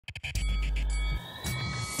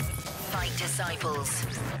Fight Disciples.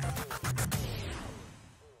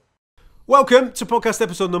 Welcome to podcast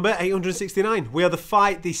episode number 869. We are the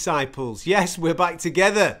Fight Disciples. Yes, we're back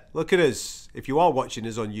together. Look at us. If you are watching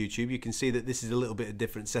us on YouTube, you can see that this is a little bit of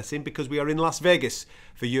different setting because we are in Las Vegas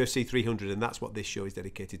for UFC 300, and that's what this show is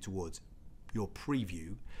dedicated towards. Your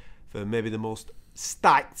preview for maybe the most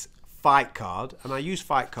stacked fight card, and I use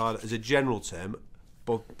fight card as a general term,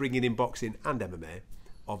 both bringing in boxing and MMA,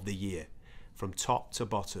 of the year. From top to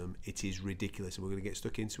bottom, it is ridiculous, and we're going to get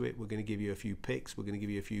stuck into it. We're going to give you a few picks, we're going to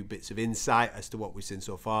give you a few bits of insight as to what we've seen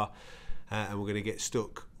so far, and we're going to get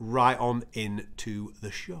stuck right on into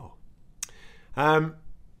the show. How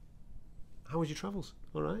was your travels?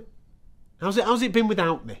 All right. How's it been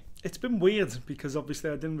without me? It's been weird because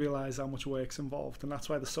obviously I didn't realise how much work's involved, and that's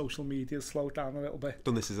why the social media slowed down a little bit.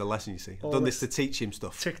 Done this as a lesson, you see. I've done this to teach him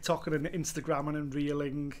stuff. TikToking and Instagramming and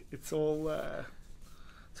reeling. It's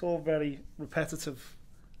all very repetitive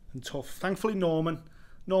and tough. Thankfully, Norman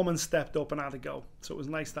stepped up and had a go, so it was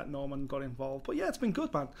nice that Norman got involved. But yeah, it's been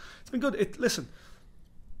good, man. It's been good. Listen,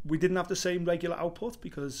 we didn't have the same regular output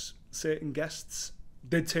because certain guests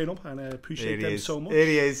did turn up, and I appreciate them so much. Here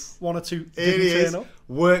he is. One or two didn't turn up.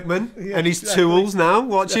 Workman and his tools now.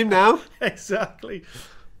 Watch him now. Exactly.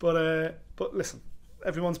 But listen,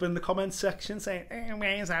 everyone's been in the comments section saying,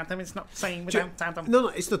 where's Adam? It's not the same without Adam. No,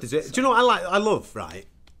 it's not. Is it? Do you know what I love, right,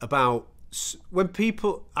 about when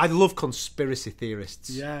people... I love conspiracy theorists.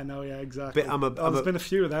 Yeah, exactly. But there's been a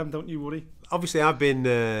few of them, don't you worry. Obviously, I've been,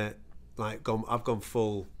 I've gone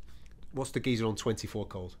full... What's the geezer on 24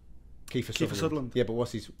 called? Kiefer Sutherland. Yeah, but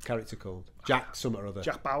what's his character called? Jack something or other.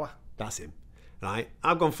 Jack Bauer. That's him. Right?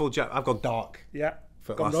 I've gone full Jack. I've gone dark. Yeah.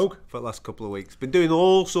 Rogue. For the last couple of weeks. Been doing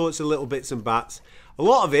all sorts of little bits and bats. A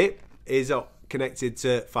lot of it is connected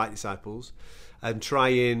to Fight Disciples and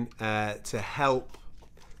trying to help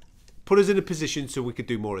put us in a position so we could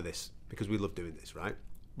do more of this because we love doing this, right?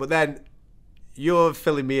 But then you're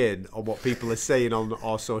filling me in on what people are saying on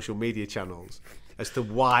our social media channels as to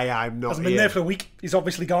why I'm not Hasn't been there for a week. He's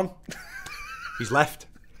obviously gone. He's left.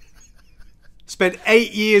 Spent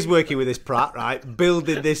 8 years working with this prat, right?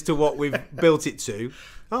 Building this to what we've built it to.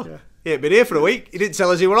 Oh, yeah. He ain't been here for a week. He didn't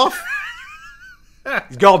tell us he were off.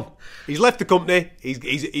 He's gone. He's left the company.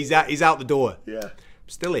 He's out the door. Yeah. I'm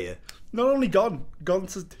still here. Not only he's gone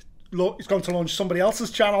to launch somebody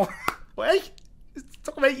else's channel. Wait. It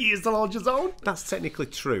took him 8 years to launch his own. That's technically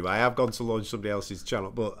true. I have gone to launch somebody else's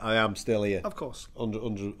channel, but I am still here. Of course.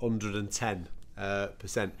 110%.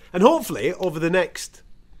 And hopefully, over the next...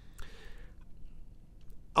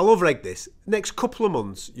 I'll over-egg this. Next couple of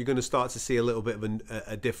months, you're going to start to see a little bit of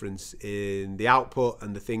a difference in the output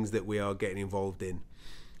and the things that we are getting involved in,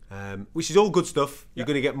 which is all good stuff. You're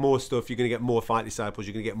going to get more stuff. You're going to get more Fight Disciples.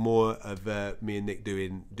 You're going to get more of me and Nick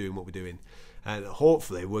doing what we're doing. And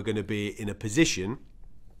hopefully we're going to be in a position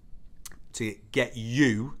to get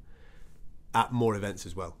you at more events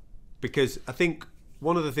as well. Because I think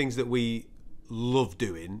one of the things that we love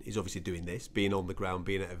doing is obviously doing this, being on the ground,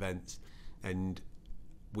 being at events, and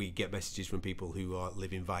we get messages from people who are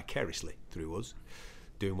living vicariously through us,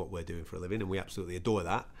 doing what we're doing for a living, and we absolutely adore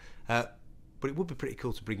that. But it would be pretty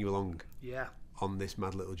cool to bring you along on this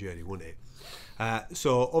mad little journey, wouldn't it?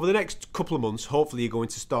 So over the next couple of months, hopefully you're going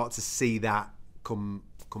to start to see that come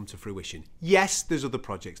to fruition. Yes, there's other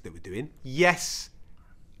projects that we're doing. Yes,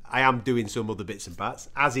 I am doing some other bits and bats,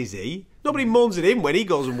 as is he. Nobody moans at him when he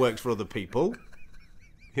goes and works for other people.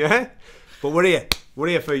 Yeah? But we're here. We're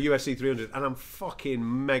here for UFC 300, and I'm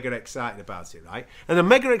fucking mega excited about it, right? And I'm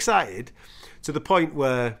mega excited to the point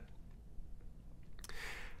where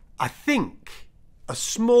I think a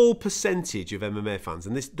small percentage of MMA fans,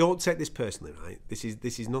 and this, don't take this personally, right? This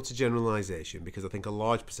is not a generalisation, because I think a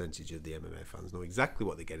large percentage of the MMA fans know exactly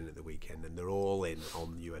what they're getting at the weekend, and they're all in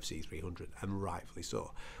on UFC 300, and rightfully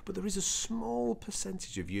so. But there is a small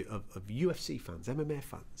percentage of UFC fans, MMA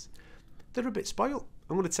fans, that are a bit spoiled.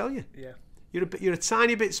 I'm going to tell you. Yeah. You're a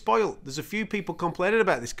tiny bit spoiled. There's a few people complaining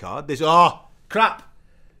about this card. There's crap.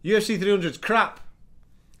 UFC 300's crap.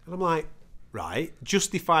 And I'm like, right,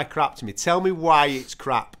 justify crap to me. Tell me why it's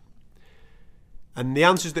crap. And the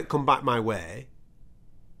answers that come back my way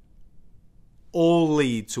all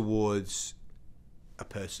lead towards a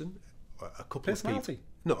person, a couple of people.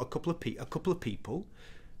 No, a couple of people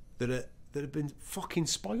that have been fucking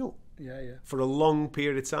spoiled. Yeah. For a long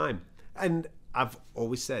period of time. And I've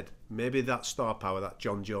always said, maybe that star power, that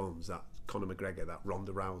John Jones, that Conor McGregor, that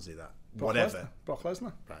Ronda Rousey, that whatever. Brock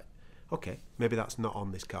Lesnar. Right. Okay, maybe that's not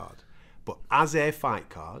on this card. But as a fight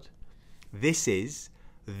card, this is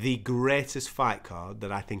the greatest fight card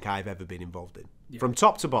that I think I've ever been involved in. Yeah. From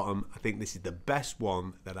top to bottom, I think this is the best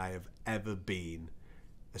one that I have ever been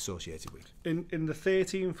associated with. In the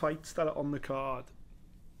 13 fights that are on the card,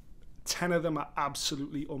 10 of them are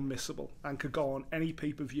absolutely unmissable and could go on any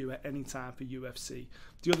pay-per-view at any time for UFC.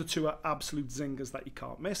 The other 2 are absolute zingers that you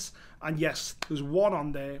can't miss. And yes, there's one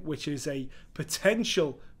on there which is a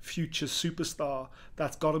potential future superstar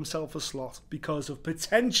that's got himself a slot because of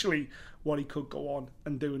potentially what he could go on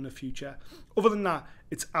and do in the future. Other than that,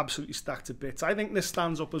 it's absolutely stacked to bits. I think this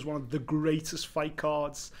stands up as one of the greatest fight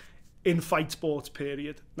cards in fight sports,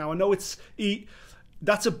 period. Now, I know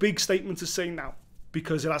that's a big statement to say now,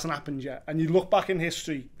 because it hasn't happened yet. And you look back in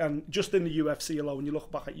history, and just in the UFC alone, you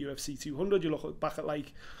look back at UFC 200, you look back at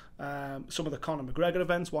like some of the Conor McGregor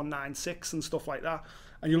events, 196 and stuff like that,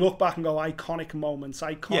 and you look back and go, iconic moments,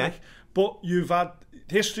 iconic. But you've had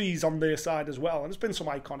histories on their side as well, and there's been some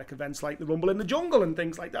iconic events like the Rumble in the Jungle and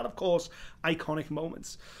things like that, of course, iconic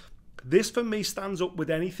moments. This, for me, stands up with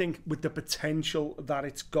anything with the potential that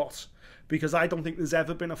it's got, because I don't think there's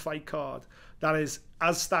ever been a fight card that is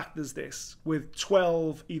as stacked as this, with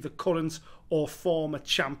 12 either current or former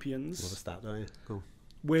champions. Love a stat, don't you? Cool.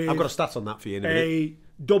 With I've got a stat on that for you in a minute. A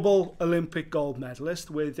double Olympic gold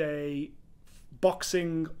medalist, with a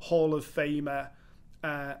boxing Hall of Famer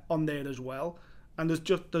on there as well. And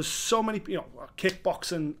there's so many, a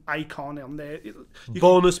kickboxing icon on there.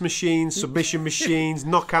 Bonus machines, submission machines,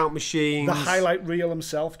 knockout machines. The highlight reel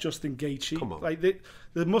himself, Justin Gaethje. Come on. Like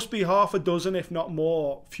there must be half a dozen, if not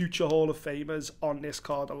more, future Hall of Famers on this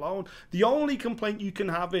card alone. The only complaint you can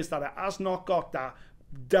have is that it has not got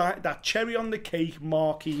that cherry on the cake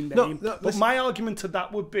marquee name. But my argument to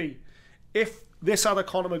that would be, if this had a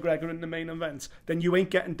Conor McGregor in the main event, then you ain't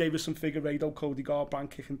getting Davison Figueiredo, Cody Garbrandt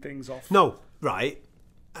kicking things off. No, right.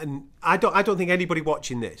 And I don't think anybody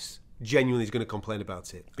watching this genuinely is going to complain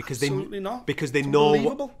about it, because Absolutely not. Because they It's know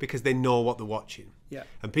unbelievable. because they know what they're watching. Yeah.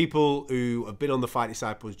 And people who have been on the Fight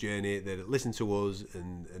Disciples journey, that listen to us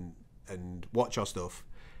and watch our stuff,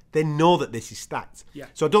 they know that this is stacked. Yeah.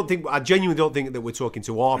 So I genuinely don't think that we're talking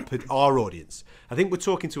to our audience. I think we're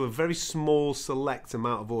talking to a very small, select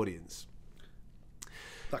amount of audience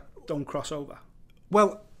That don't cross over.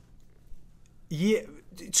 Well, yeah,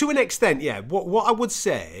 to an extent, yeah. What I would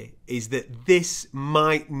say is that this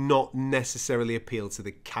might not necessarily appeal to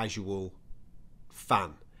the casual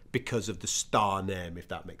fan because of the star name, if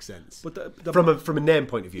that makes sense. But from a name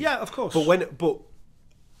point of view, yeah, of course. But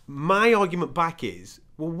my argument back is,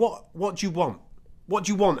 well, what do you want? What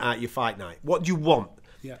do you want at your fight night? What do you want?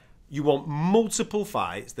 Yeah. You want multiple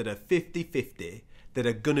fights that are 50-50, that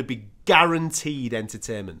are going to be guaranteed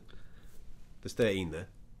entertainment. There's 13 there.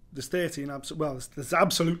 There's 13. Well, there's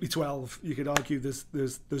absolutely 12. You could argue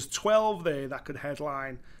there's 12 there that could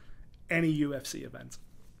headline any UFC event.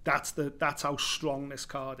 That's how strong this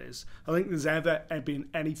card is. I think there's ever been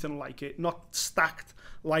anything like it, not stacked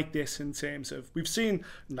like this in terms of, we've seen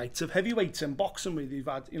nights of heavyweights in boxing where you've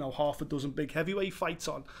had half a dozen big heavyweight fights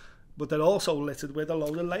on, but they're also littered with a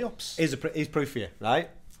load of layups. Here's proof for you, right?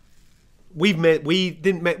 We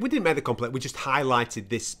didn't make the complaint. We just highlighted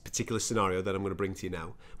this particular scenario that I'm going to bring to you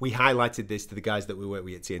now. We highlighted this to the guys that we work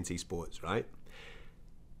with at TNT Sports, right?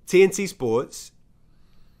 TNT Sports,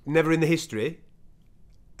 never in the history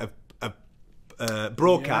of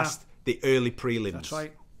broadcast the early prelims. That's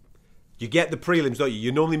right. You get the prelims, don't you?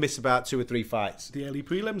 You normally miss about 2 or 3 fights. The early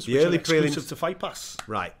prelims, The which early are exclusive prelims- to Fight Pass.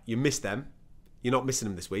 Right, you missed them. You're not missing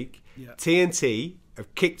them this week. Yeah. TNT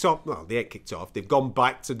have kicked off. Well, they ain't kicked off. They've gone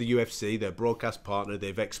back to the UFC, their broadcast partner.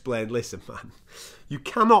 They've explained, listen, man, you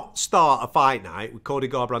cannot start a fight night with Cody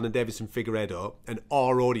Garbrandt and Davison Figueiredo and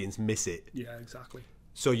our audience miss it. Yeah, exactly.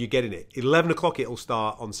 So you're getting it. 11 o'clock it'll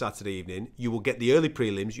start on Saturday evening. You will get the early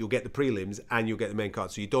prelims, you'll get the prelims, and you'll get the main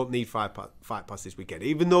card. So you don't need Fight Pass this weekend.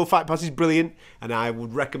 Even though Fight Pass is brilliant, and I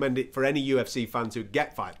would recommend it for any UFC fan to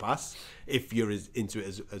get Fight Pass, if you're into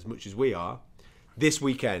it as much as we are, this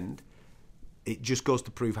weekend, it just goes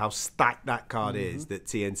to prove how stacked that card is, that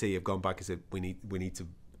TNT have gone back and said, we need to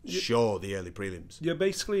show the early prelims. Yeah,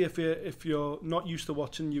 basically, if you're not used to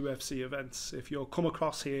watching UFC events, if you're come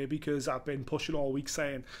across here, because I've been pushing all week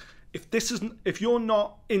saying, if you're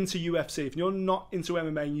not into UFC, if you're not into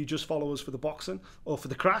MMA and you just follow us for the boxing or for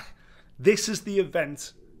the crack, this is the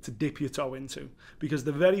event to dip your toe into, because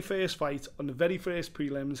the very first fight on the very first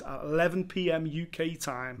prelims at 11 p.m. UK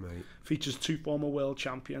time features 2 former world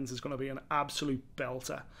champions. Is going to be an absolute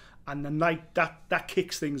belter, and the night that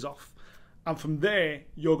kicks things off. And from there,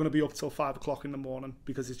 you're going to be up till 5 o'clock in the morning,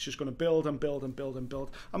 because it's just going to build and build and build and build.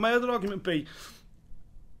 And my other argument be,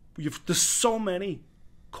 there's so many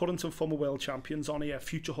current and former world champions on here,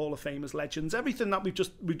 future Hall of Famers, legends, everything that we've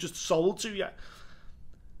just sold to you.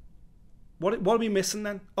 What are we missing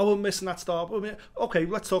then? Oh, we're missing that star. Okay,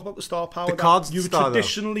 let's talk about the star power. The cards you star,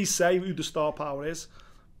 traditionally say who the star power is.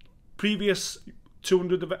 Previous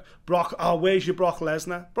 200 event, Brock. Oh, where's your Brock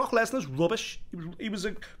Lesnar? Brock Lesnar's rubbish. He was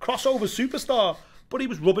a crossover superstar, but he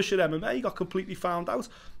was rubbish at MMA. He got completely found out.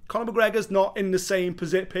 Conor McGregor's not in the same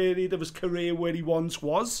period of his career where he once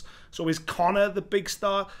was. So is Conor the big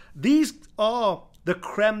star? These are the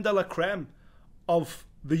creme de la creme of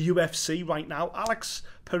the UFC right now. Alex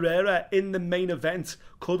Pereira in the main event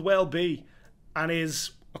could well be, and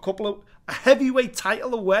is a heavyweight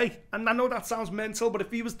title away. And I know that sounds mental, but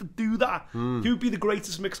if he was to do that, he would be the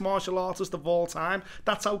greatest mixed martial artist of all time.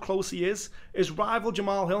 That's how close he is. His rival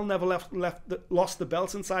Jamal Hill never lost the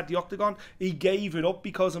belt inside the Octagon. He gave it up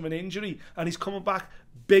because of an injury, and he's coming back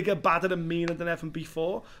bigger, badder, and meaner than ever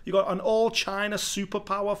before. You got an all-China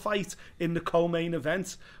superpower fight in the co-main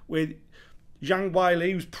event with Zhang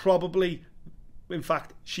Weili, who's probably, in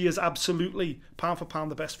fact, she is absolutely pound for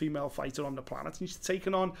pound the best female fighter on the planet. And she's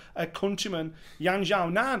taking on a countryman, Yan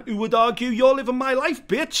Xiaonan, who would argue, you're living my life,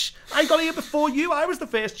 bitch. I got here before you. I was the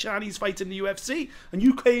first Chinese fighter in the UFC. And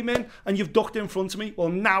you came in and you've ducked in front of me. Well,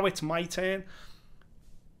 now it's my turn.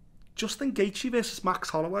 Justin Gaethje versus Max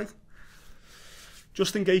Holloway.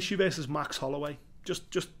 Justin Gaethje versus Max Holloway. Just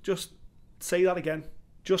say that again.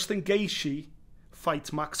 Justin Gaethje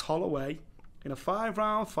fights Max Holloway in a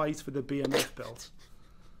 5-round fight for the BMF belt.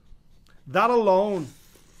 That alone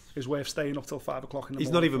is worth staying up till 5 o'clock in the morning.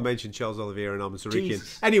 He's not even mentioned Charles Oliveira and Arman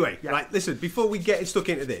Tsarukyan. Anyway, right, listen, before we get stuck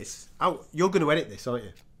into this, you're going to edit this, aren't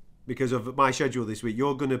you? Because of my schedule this week,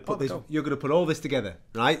 you're going to put you're going to put all this together,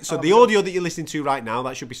 right? So the audio that you're listening to right now,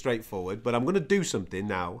 that should be straightforward. But I'm going to do something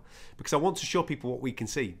now because I want to show people what we can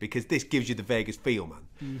see, because this gives you the Vegas feel,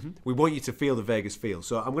 man. We want you to feel the Vegas feel.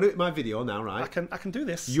 So I'm going to hit my video now, right? I can do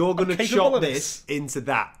this. You're going to chop this into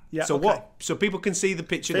that. Yeah. So okay. So people can see the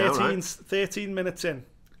picture now, right? 13 minutes in.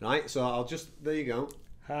 Right. So I'll there you go.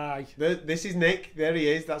 Hi. This is Nick. There he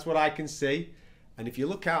is. That's what I can see. And if you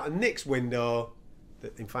look out of Nick's window,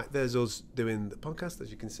 in fact, there's us doing the podcast, as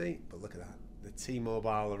you can see. But look at that. The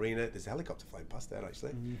T-Mobile Arena. There's a helicopter flying past there,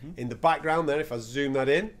 actually. In the background there, if I zoom that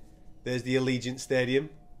in, there's the Allegiant Stadium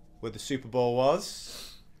where the Super Bowl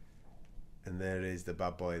was. And there is the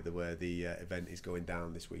bad boy where the event is going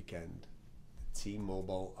down this weekend. The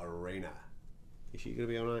T-Mobile Arena. Is she going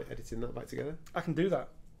to be all right editing that back together? I can do that.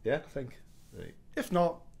 Yeah? I think. Right. If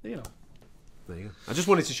not, There you go. I just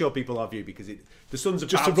wanted to show people our view because the sun's about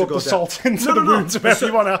just to to go rub down. the salt into the wounds of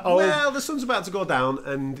everyone at home. Well, the sun's about to go down,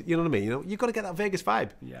 and you know what I mean. You've got to get that Vegas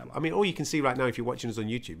vibe. Yeah. I mean, all you can see right now, if you're watching us on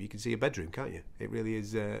YouTube, you can see a bedroom, can't you? It really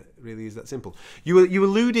is that simple. You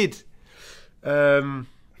alluded to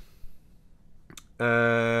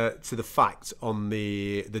the fact on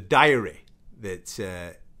the diary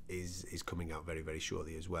that is coming out very, very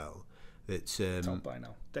shortly as well. That's out by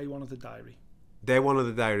now. Day one of the diary. Day one of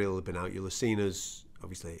the diary will have been out. You'll have seen us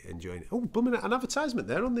obviously enjoying it. Oh, bumming an advertisement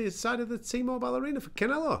there on the side of the T-Mobile Arena for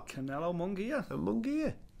Canelo. Canelo Munguia. And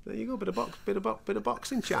Munguia. There you go. Bit of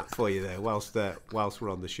boxing chat for you there whilst we're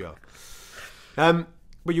on the show. But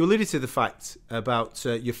you alluded to the fact about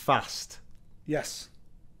your fast. Yes.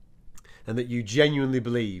 And that you genuinely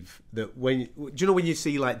believe that do you know when you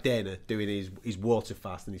see like Dana doing his water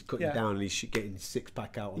fast and he's cutting down and he's getting his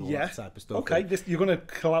 6-pack out and all that type of stuff? Okay, you're going to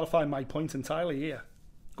clarify my point entirely here.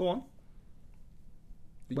 Go on.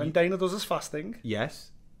 When Dana does his fasting,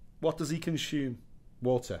 yes, what does he consume?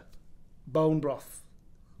 Water. Bone broth.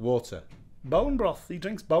 Water. Bone broth. He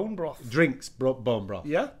drinks bone broth. Drinks bone broth.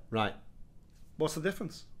 Yeah. Right. What's the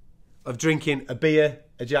difference? Of drinking a beer,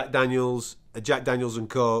 a Jack Daniels and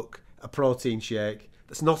Coke, a protein shake.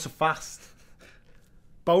 That's not a fast.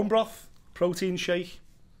 Bone broth, protein shake.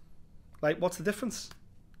 Like, what's the difference?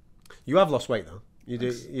 You have lost weight though. You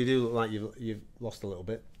do look like you've lost a little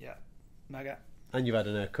bit. Yeah, mega. And you've had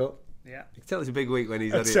an haircut. Yeah, you can tell it's a big week when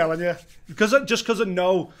he's had it. I'm telling you, because I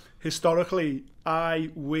know historically,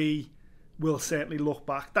 we will certainly look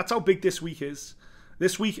back. That's how big this week is.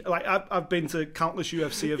 This week, like I've been to countless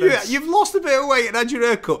UFC events. Yeah, you've lost a bit of weight and had your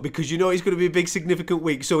haircut because you know it's going to be a big, significant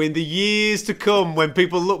week. So in the years to come, when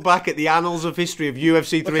people look back at the annals of history of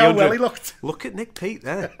UFC 300, look how well he looked. Look at Nick Peet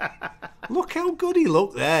there. Look how good he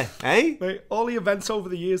looked there, eh? Mate, all the events over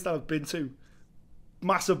the years that I've been to,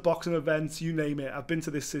 massive boxing events, you name it. I've been to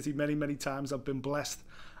this city many, many times. I've been blessed.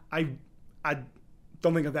 I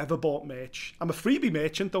don't think I've ever bought merch. I'm a freebie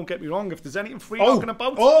merchant. Don't get me wrong. If there's anything free knocking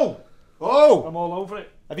about, I'm all over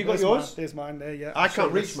it. Have you got yours? There's mine there, yeah. I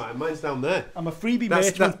can't reach mine. Mine's down there. I'm a freebie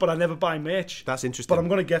merchant, but I never buy merch. That's interesting. But I'm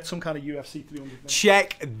going to get some kind of UFC 300 merch.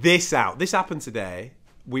 Check this out. This happened today.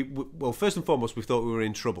 Well, first and foremost, we thought we were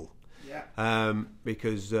in trouble.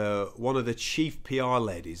 because one of the chief PR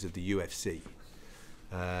ladies of the UFC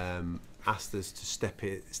asked us to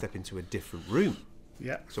step into a different room.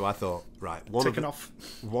 Yeah. So I thought, right, one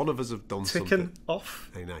of us have done something. Ticking off.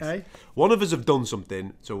 Very nice. Eh? One of us have done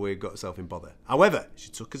something, so we got ourselves in bother. However, she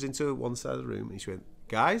took us into one side of the room and she went,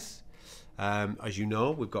 guys, as you know,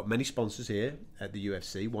 we've got many sponsors here at the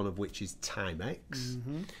UFC, one of which is Timex.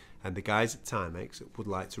 Mm-hmm. And the guys at Timex would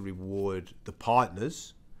like to reward the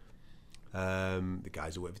partners, the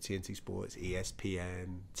guys who work for TNT Sports,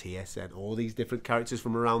 ESPN, TSN, all these different characters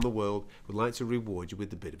from around the world would like to reward you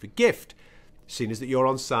with a bit of a gift. Seeing as that you're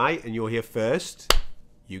on site and you're here first,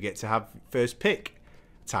 you get to have first pick.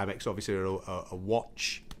 Timex obviously are a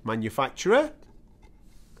watch manufacturer.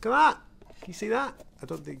 Look at that. Can you see that? I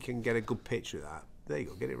don't think you can get a good picture of that. There you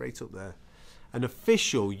go. Get it right up there. An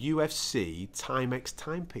official UFC Timex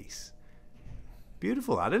timepiece.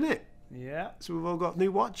 Beautiful, that, isn't it? Yeah. So we've all got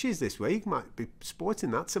new watches this week. Might be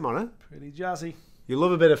sporting that tomorrow. Pretty jazzy. You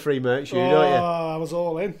love a bit of free merch, don't you? I was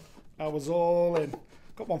all in.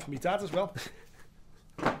 Got one for me dad as well.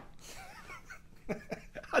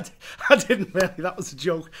 I didn't really. That was a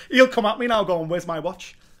joke. He'll come at me now going, where's my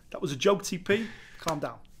watch? That was a joke, TP. Calm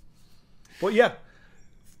down. But yeah,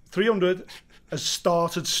 300 has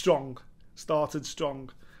started strong.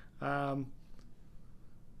 I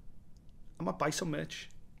might buy some merch.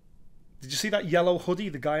 Did you see that yellow hoodie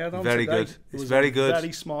the guy had on Very today? good. It's very good.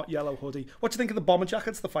 Very smart yellow hoodie. What do you think of the bomber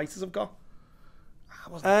jackets the fighters have got? I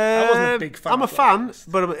wasn't a big fan. I'm a fan,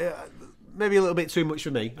 but maybe a little bit too much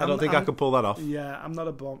for me. I don't think I can pull that off. Yeah, I'm not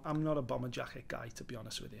a bomber jacket guy, to be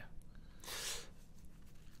honest with you.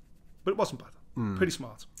 But it wasn't bad. Pretty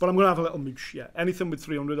smart. But I'm going to have a little mooch, yeah. Anything with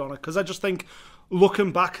 300 on it. Because I just think,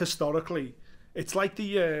 looking back historically, it's like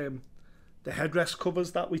the headrest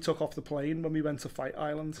covers that we took off the plane when we went to Fight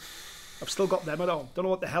Island. I've still got them at home. Don't know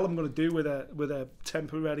what the hell I'm going to do with a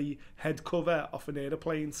temporary head cover off an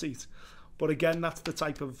aeroplane seat. But again, that's the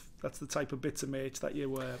type of bits of merch that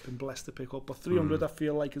you've been blessed to pick up. But 300, I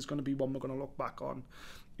feel like, is going to be one we're going to look back on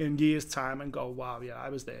in years' time and go, wow, yeah, I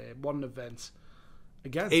was there, one event.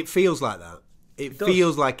 Again, it feels like that. It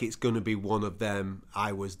feels like it's going to be one of them.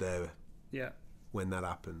 I was there. Yeah. When that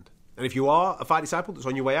happened. And if you are a Fight Disciple that's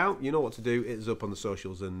on your way out, you know what to do. Hit us up on the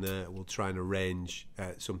socials and we'll try and arrange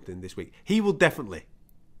something this week. He will definitely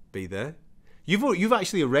be there. You've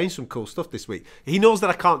actually arranged some cool stuff this week. He knows that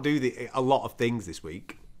I can't do a lot of things this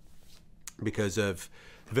week because of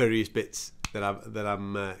various bits that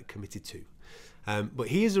I'm committed to. But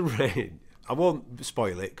he has arranged. I won't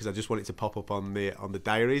spoil it because I just want it to pop up on the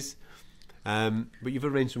diaries. But you've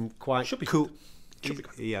arranged some quite cool.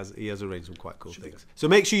 He has arranged some quite cool things. So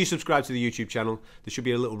make sure you subscribe to the YouTube channel. There should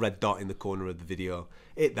be a little red dot in the corner of the video.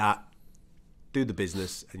 Hit that. Do the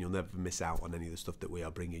business, and you'll never miss out on any of the stuff that we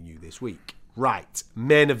are bringing you this week. Right,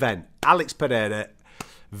 main event: Alex Pereira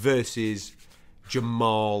versus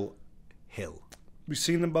Jamal Hill. We've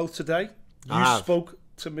seen them both today. You spoke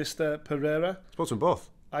to Mr. Pereira. Spoke to them both.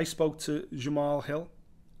 I spoke to Jamal Hill.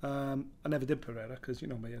 I never did Pereira because you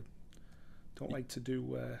know me. I don't like to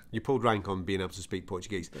do. You pulled rank on being able to speak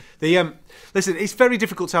Portuguese. Listen, it's very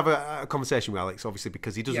difficult to have a conversation with Alex, obviously,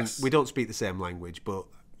 because he doesn't. Yes. We don't speak the same language, but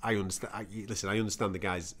I understand. I understand the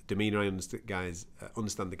guy's demeanour. I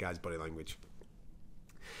understand the guy's body language.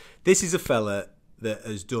 This is a fella that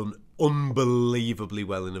has done unbelievably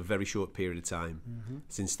well in a very short period of time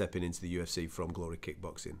since stepping into the UFC from Glory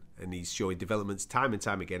Kickboxing, and he's showing developments time and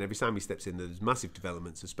time again. Every time he steps in, there's massive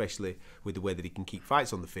developments, especially with the way that he can keep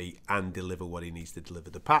fights on the feet and deliver what he needs to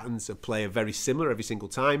deliver. The patterns of play are very similar every single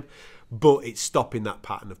time, but it's stopping that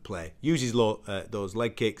pattern of play. Uses those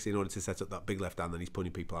leg kicks in order to set up that big left hand, and he's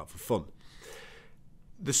putting people out for fun.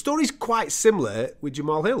 The story's quite similar with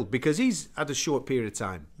Jamal Hill because he's had a short period of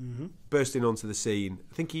time bursting onto the scene.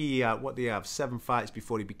 I think he, 7 fights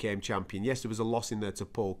before he became champion. Yes, there was a loss in there to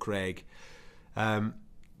Paul Craig,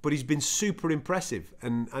 but he's been super impressive.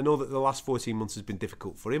 And I know that the last 14 months has been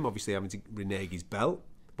difficult for him, obviously having to renege his belt.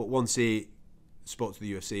 But once he spoke to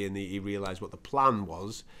the UFC and he realised what the plan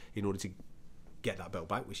was in order to get that belt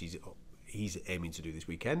back, which he's aiming to do this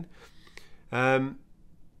weekend,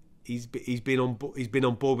 He's been on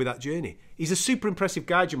board with that journey. He's a super impressive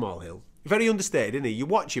guy, Jamal Hill. Very understated, isn't he? You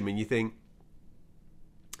watch him and you think,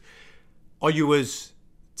 are you as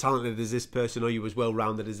talented as this person? Are you as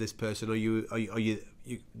well-rounded as this person? Are you?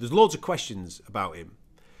 There's loads of questions about him.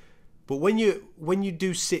 But when you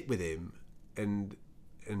do sit with him and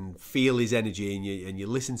feel his energy and you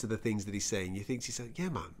listen to the things that he's saying, you think to yourself, yeah,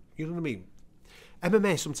 man, you know what I mean?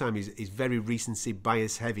 MMA sometimes is very recency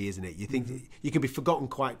bias heavy, isn't it? You think you can be forgotten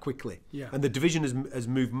quite quickly. Yeah. And the division has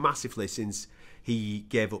moved massively since he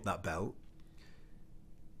gave up that belt.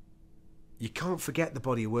 You can't forget the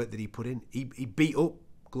body of work that he put in. He beat up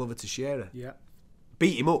Glover Teixeira. Yeah.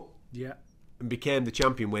 Beat him up. Yeah. And became the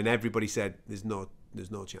champion when everybody said there's no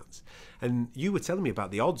chance. And you were telling me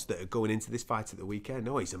about the odds that are going into this fight at the weekend.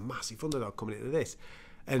 Oh, he's a massive underdog coming into this.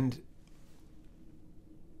 And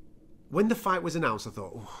when the fight was announced, I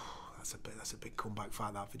thought, oh, that's a big comeback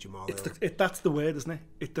fight that for Jamal Hill. That's the word, isn't it?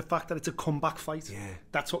 It's the fact that it's a comeback fight. Yeah.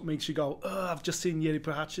 That's what makes you go, oh, I've just seen Yuri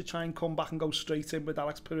Prochazka try and come back and go straight in with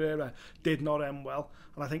Alex Pereira. Did not end well.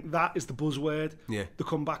 And I think that is the buzzword, the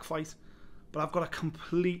comeback fight. But I've got a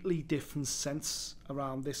completely different sense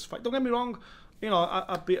around this fight. Don't get me wrong, you know,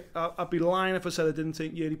 I'd be lying if I said I didn't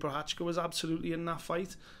think Yuri Prochazka was absolutely in that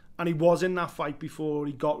fight. And he was in that fight before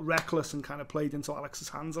he got reckless and kind of played into Alex's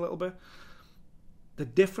hands a little bit. The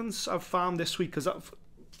difference I've found this week, because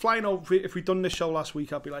flying over, if we'd done this show last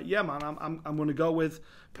week, I'd be like, yeah, man, I'm going to go with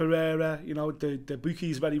Pereira. You know, the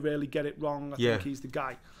bookies very rarely get it wrong. I think he's the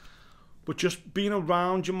guy. But just being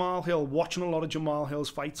around Jamal Hill, watching a lot of Jamal Hill's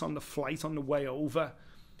fights on the flight on the way over,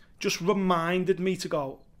 just reminded me to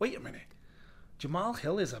go, wait a minute, Jamal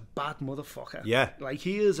Hill is a bad motherfucker. Yeah. Like,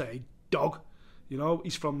 he is a dog. You know,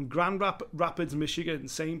 he's from Grand Rapids, Michigan,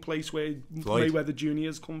 same place where Mayweather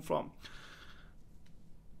Jr.'s come from.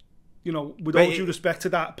 You know, with all due respect to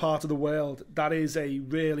that part of the world, that is a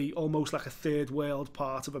really almost like a third world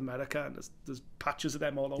part of America, and there's patches of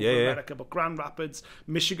them all over America. But Grand Rapids,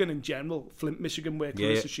 Michigan in general, Flint, Michigan, where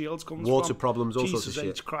Clarissa Shields comes from, water problems, all sorts of shit.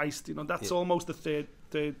 Jesus H Christ, you know, that's almost the third.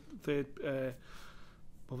 What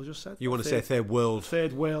have I just said? You want to say third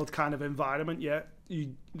world kind of environment? Yeah,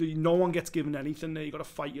 no one gets given anything there. You got to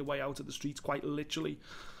fight your way out of the streets, quite literally.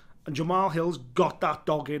 And Jamal Hill's got that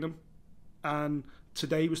dog in him, and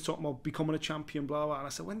today he was talking about becoming a champion, blah, blah. And I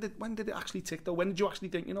said, when did it actually tick though? When did you actually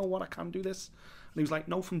think, you know what, I can do this? And he was like,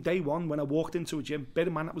 no, from day one, when I walked into a gym, bear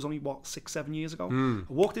in mind that was only, 6-7 years ago.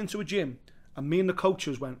 I walked into a gym and me and the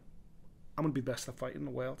coaches went, I'm going to be the best at fighting in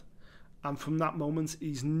the world. And from that moment,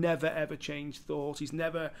 he's never, ever changed thoughts. He's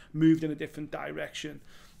never moved in a different direction.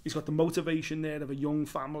 He's got the motivation there of a young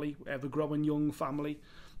family, ever-growing young family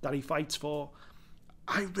that he fights for.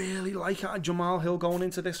 I really like Jamal Hill going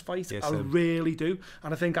into this fight. Yes, I really do.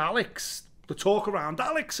 And I think Alex, the talk around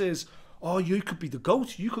Alex is, oh, you could be the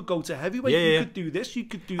GOAT. You could go to heavyweight. You could do this. You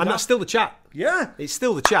could do that. And that's still the chat. Yeah. It's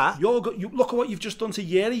still the chat. You look at what you've just done to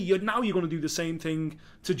Yeri. Now you're going to do the same thing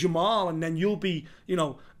to Jamal. And then you'll be, you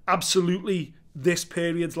know, absolutely this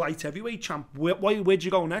period's light heavyweight champ. Where'd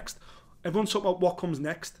you go next? Everyone's talking about what comes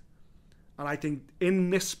next. And I think in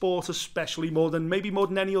this sport especially, maybe more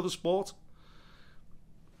than any other sport,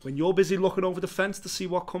 when you're busy looking over the fence to see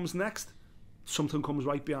what comes next, something comes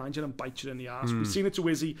right behind you and bites you in the arse. We've seen it to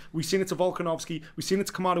Izzy, we've seen it to Volkanovski, we've seen it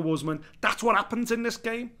to Kamaru Usman. That's what happens in this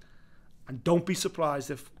game. And don't be surprised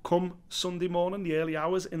if come Sunday morning, the early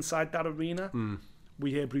hours, inside that arena, we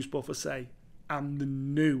hear Bruce Buffer say, I'm the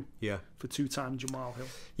new for two-time Jamal Hill.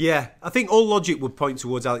 Yeah, I think all logic would point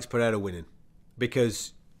towards Alex Pereira winning,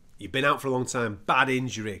 because you've been out for a long time, bad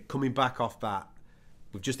injury, coming back off that.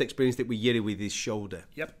 We've just experienced it with Yuri with his shoulder.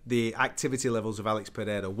 Yep. The activity levels of Alex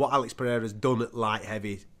Pereira, what Alex Pereira's done at light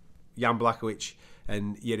heavy, Jan Blachowicz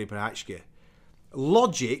and Yuri Prochazka.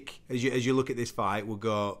 Logic, as you look at this fight, will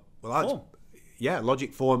go, well,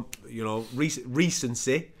 logic, form, you know,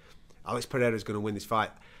 recency. Alex Pereira's going to win this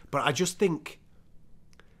fight. But I think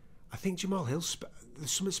Jamal Hill's,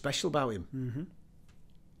 there's something special about him. Mm-hmm.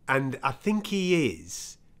 And I think he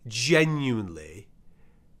is genuinely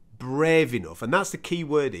brave enough, and that's the key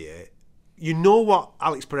word here. You know what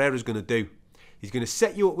Alex Pereira's going to do. He's going to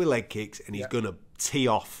set you up with leg kicks, and he's going to tee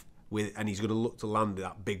off with, and he's going to look to land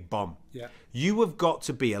that big bomb. Yeah. You have got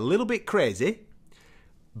to be a little bit crazy,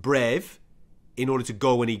 brave, in order to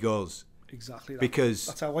go when he goes. Exactly. Because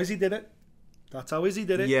that's how Izzy did it.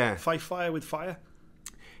 Yeah. Fight fire with fire.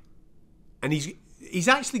 And he's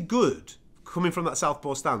actually good coming from that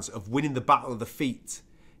southpaw stance of winning the battle of the feet.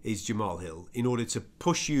 Is Jamal Hill, in order to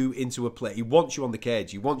push you into a play. He wants you on the cage.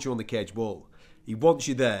 He wants you on the cage wall. He wants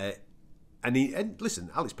you there. And listen,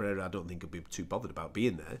 Alex Pereira, I don't think he'll be too bothered about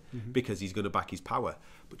being there because he's going to back his power.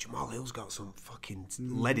 But Jamal Hill's got some fucking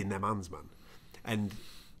lead in them hands, man. And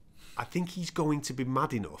I think he's going to be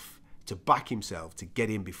mad enough to back himself to get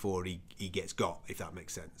in before he gets got, if that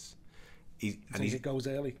makes sense. It goes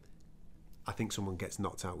early. I think someone gets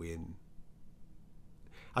knocked out within.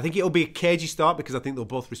 I think it'll be a cagey start because I think they'll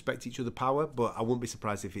both respect each other's power, but I wouldn't be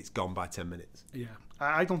surprised if it's gone by 10 minutes. Yeah,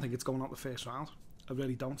 I don't think it's going out the first round. I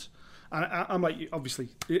really don't. And I'm like, obviously,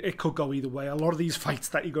 it could go either way. A lot of these fights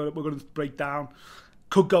that we're going to break down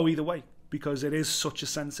could go either way because it is such a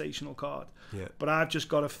sensational card. Yeah. But I've just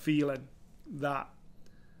got a feeling that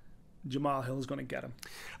Jamal Hill's going to get him.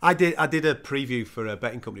 I did a preview for a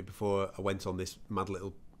betting company before I went on this mad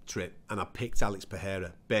little trip, and I picked Alex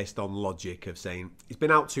Pereira based on logic of saying he's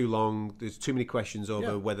been out too long. There's too many questions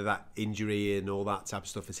over whether that injury and all that type of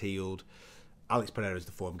stuff has healed. Alex Pereira is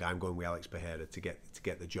the form guy. I'm going with Alex Pereira to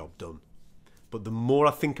get the job done. But the more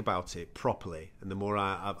I think about it properly, and the more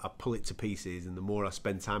I pull it to pieces, and the more I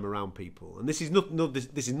spend time around people, and this is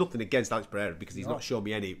nothing against Alex Pereira because he's not shown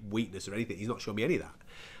me any weakness or anything. He's not shown me any of that.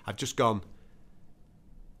 I've just gone,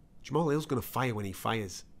 Jamal Hill's going to fire when he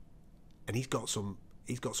fires, and he's got some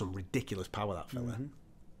ridiculous power, that fella. Mm-hmm.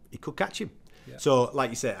 He could catch him. Yeah. So,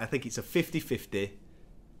 like you said, I think it's a 50-50.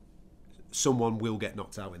 Someone will get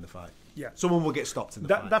knocked out in the fight. Yeah. Someone will get stopped in the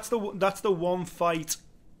fight. That's the one fight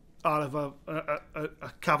out of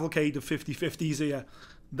a cavalcade of 50-50s here.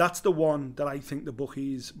 That's the one that I think the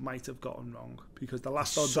bookies might have gotten wrong, because the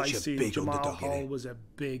last odds I seen, Jamal Hall was a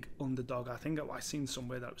big underdog. I think I seen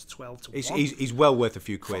somewhere that was 12-1. He's well worth a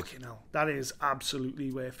few quid. Fucking hell. That is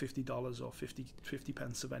absolutely worth $50 or 50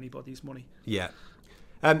 pence of anybody's money. Yeah.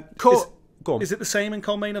 Go on. Is it the same in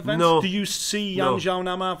co-main events? No. Do you see Yan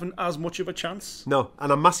Xiaonan having as much of a chance? No,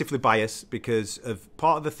 and I'm massively biased because of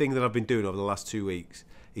part of the thing that I've been doing over the last 2 weeks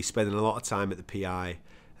is spending a lot of time at the PI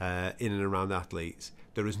in and around athletes.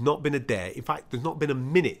 There has not been a day, in fact, there's not been a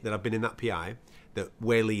minute that I've been in that PI that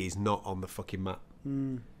Weili is not on the fucking mat.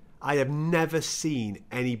 I have never seen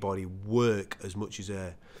anybody work as much as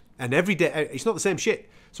her. And every day, it's not the same shit.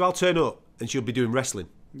 So I'll turn up and she'll be doing wrestling.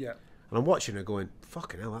 Yeah. And I'm watching her going,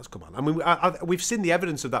 fucking hell, that's come on. I mean, we've seen the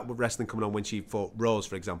evidence of that wrestling coming on when she fought Rose,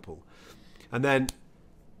 for example. And then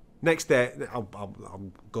next day,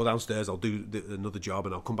 I'll go downstairs, I'll do another job,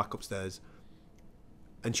 and I'll come back upstairs.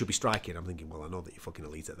 And she'll be striking. I'm thinking, well, I know that you're fucking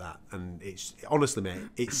elite at that. And it's honestly, mate,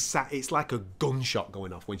 it's like a gunshot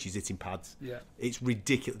going off when she's hitting pads. Yeah. It's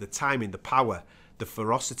ridiculous. The timing, the power, the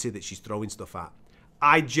ferocity that she's throwing stuff at.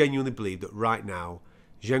 I genuinely believe that right now,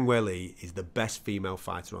 Zheng Weili is the best female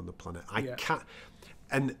fighter on the planet. I can't,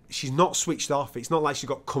 and she's not switched off. It's not like she's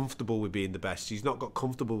got comfortable with being the best. She's not got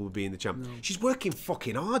comfortable with being the champ. No. She's working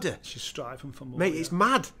fucking harder. She's striving for more. Mate, it's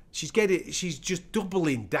mad. She's just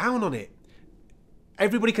doubling down on it.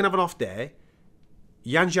 Everybody can have an off day.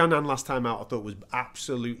 Yan Xiaonan last time out I thought was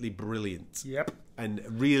absolutely brilliant. Yep. And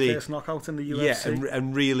really first knockout in the UFC. Yeah,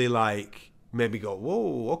 and really like maybe go,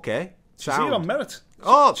 whoa, okay. She's here on merit.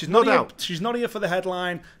 Oh, she's no not doubt. She's not here for the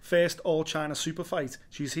headline first all China super fight.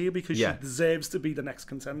 She's here because she deserves to be the next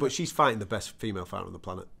contender. But she's fighting the best female fighter on the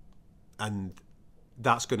planet, and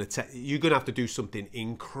that's going to you're going to have to do something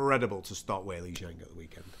incredible to stop Weili Zhang at the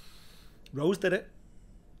weekend. Rose did it.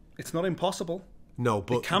 It's not impossible. No,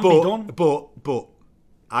 but it can be done. But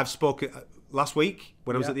I've spoken last week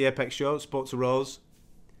when I was at the Apex show. Spoke to Rose,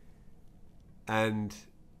 and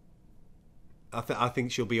I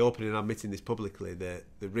think she'll be open and admitting this publicly. The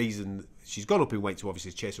reason she's gone up in weight to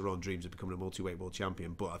obviously chase her own dreams of becoming a multi-weight world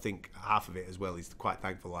champion, but I think half of it as well is quite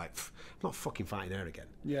thankful. Like, I'm not fucking fighting her again.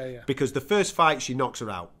 Yeah. Because the first fight she knocks her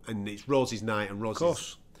out, and it's Rose's night, and Rose's. Of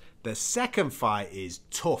course. The second fight is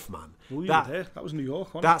tough, man. Well, that was New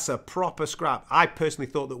York, wasn't it? That's a proper scrap. I personally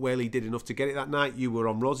thought that Weili did enough to get it that night. You were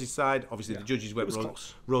on Rosie's side. Obviously, the judges went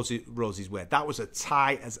Rosie's way. That was a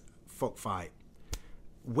tight as fuck fight.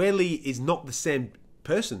 Weili is not the same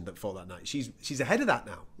person that fought that night. She's ahead of that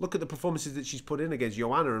now. Look at the performances that she's put in against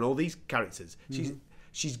Joanna and all these characters.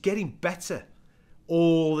 She's getting better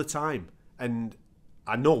all the time. And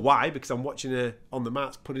I know why, because I'm watching her on the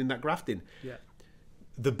mats putting that graft in. Yeah.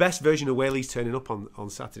 The best version of Weili's turning up on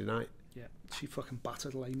Saturday night. Yeah, she fucking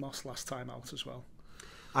battered Lamos last time out as well.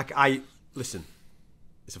 I listen,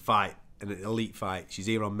 it's a fight, an elite fight. She's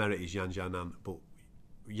here on merit as Yan Xiaonan, but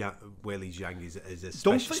Weili Zhang is a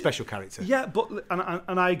special character. Yeah, but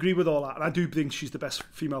and I agree with all that. And I do think she's the best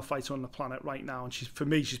female fighter on the planet right now. And for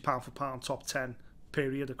me, she's pound for pound top 10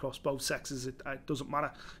 period across both sexes. It doesn't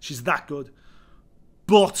matter. She's that good.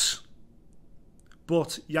 But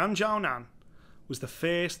Yan Xiaonan was the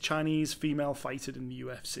first Chinese female fighter in the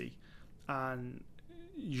UFC, and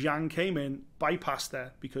Zhang came in, bypassed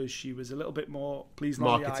her because she was a little bit more pleasing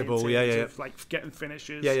marketable, on the eye in terms of like getting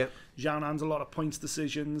finishes. Zhang a lot of points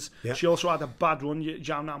decisions. She also had a bad run,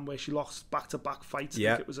 Zhang, where she lost back-to-back fights. I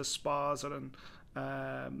think it was Esparza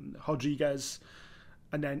and Rodriguez.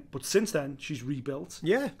 And then, but since then, she's rebuilt.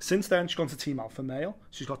 Yeah. Since then, she's gone to Team Alpha Male.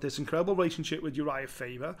 She's got this incredible relationship with Uriah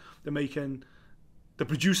Faber. They're They're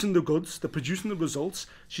producing the goods. They're producing the results.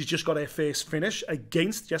 She's just got her first finish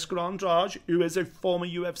against Jessica Andrade, who is a former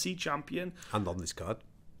UFC champion. And on this card.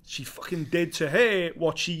 She fucking did to her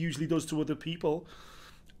what she usually does to other people.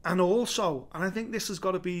 And also, and I think this has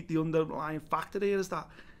got to be the underlying factor here, is that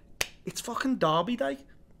it's fucking Derby Day.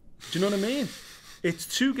 Do you know what I mean? It's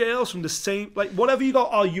two girls from the same, like, whatever you got,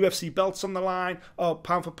 oh, UFC belts on the line, oh,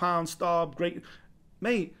 pound for pound star, great.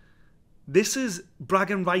 Mate, this is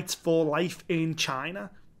bragging rights for life in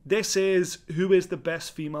China. This is who is the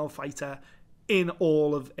best female fighter in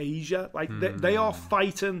all of Asia. Like, they are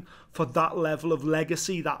fighting for that level of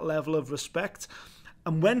legacy, that level of respect.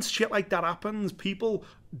 And when shit like that happens, people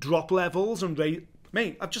drop levels and rate.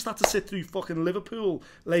 Mate, I've just had to sit through fucking Liverpool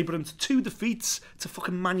labouring to 2 defeats to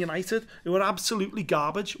fucking Man United, who are absolutely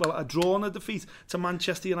garbage. Well, a draw and a defeat to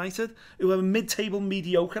Manchester United, who are mid-table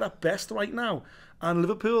mediocre at best right now. And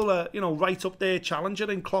Liverpool are, right up there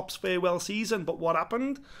challenging in Klopp's farewell season. But what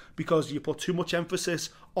happened? Because you put too much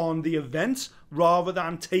emphasis on the event rather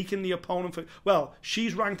than taking the opponent for, well,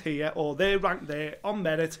 she's ranked here or they're ranked there on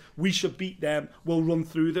merit. We should beat them. We'll run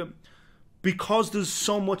through them. Because there's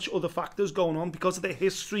so much other factors going on, because of the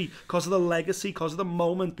history, because of the legacy, because of the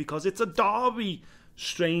moment, because it's a derby,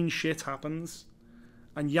 strange shit happens.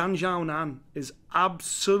 And Yan Xiaonan is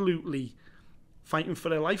absolutely fighting for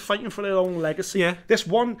their life, fighting for their own legacy. Yeah. This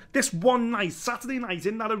one night, Saturday night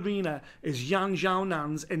in that arena, is Yan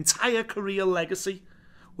Xiaonan's entire career legacy.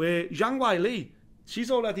 Where Zhang Weili, she's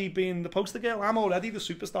already been the poster girl. I'm already the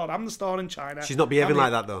superstar. I'm the star in China. She's not behaving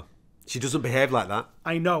like that, though. She doesn't behave like that.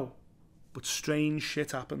 I know. But strange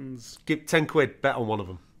shit happens. Give 10 quid, bet on one of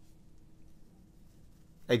them.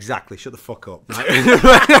 Exactly, shut the fuck up.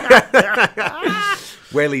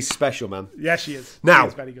 Weili's special, man. Yeah, she is. Now. She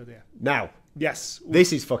is very good, yeah. Now. Yes.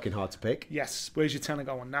 This is fucking hard to pick. Yes. Where's your tenner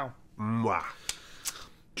going now? Mwah.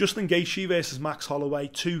 Justin Gaethje versus Max Holloway.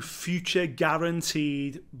 2 future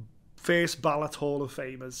guaranteed first ballot Hall of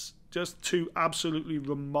Famers. Just 2 absolutely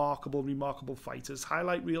remarkable fighters.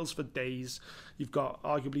 Highlight reels for days. You've got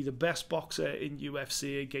arguably the best boxer in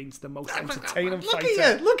UFC against the most entertaining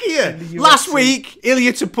fighter. Look at you. Last week,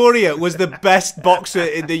 Ilia Topuria was the best boxer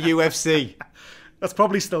in the UFC. That's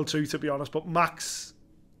probably still true, to be honest, but Max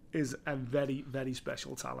is a very, very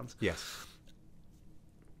special talent. Yes.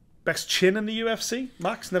 Best chin in the UFC.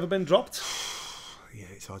 Max, never been dropped. Yeah,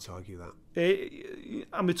 it's hard to argue that.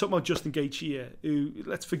 And we're talking about Justin Gaethje here, who,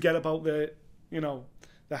 let's forget about the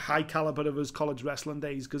high caliber of his college wrestling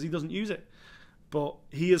days, because he doesn't use it. But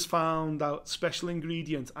he has found that special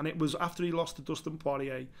ingredient, and it was after he lost to Dustin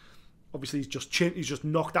Poirier. Obviously, he's just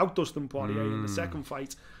knocked out Dustin Poirier in the second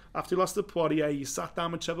fight. After he lost to Poirier, he sat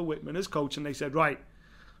down with Trevor Whitman, his coach, and they said, right,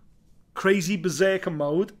 crazy berserker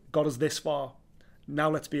mode got us this far. Now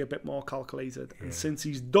let's be a bit more calculated. Yeah. And since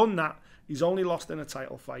he's done that, he's only lost in a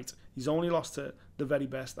title fight. He's only lost to the very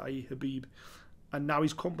best, i.e. Khabib. And now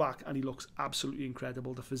he's come back and he looks absolutely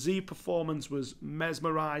incredible. The physique performance was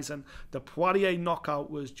mesmerising. The Poirier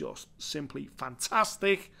knockout was just simply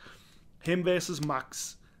fantastic. Him versus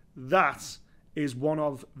Max, that is one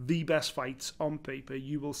of the best fights on paper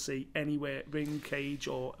you will see anywhere, ring, cage,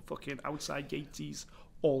 or fucking outside gates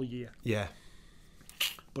all year. Yeah.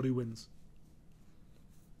 But who wins?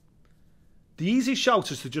 The easy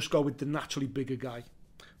shout is to just go with the naturally bigger guy.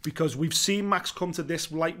 Because we've seen Max come to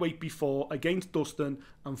this lightweight before against Dustin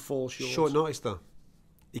and fall short. Short notice, though.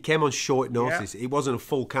 He came on short notice. Yeah. It wasn't a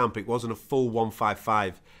full camp. It wasn't a full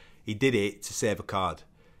 155. He did it to save a card.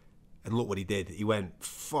 And look what he did. He went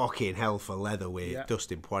fucking hell for leather with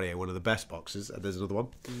Dustin Poirier, one of the best boxers. There's another one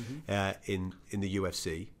in the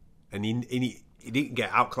UFC. And he didn't get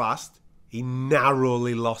outclassed. He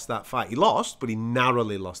narrowly lost that fight. He lost, but he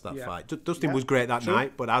narrowly lost that fight. Dustin was great that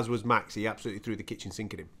night, but as was Max. He absolutely threw the kitchen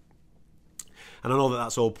sink at him. And I know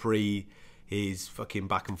that's all pre his fucking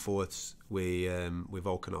back and forths with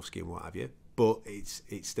Volkanovski and what have you, but it's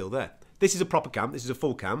still there. This is a proper camp. This is a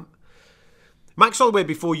full camp. Max Holloway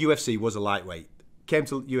before UFC was a lightweight. Came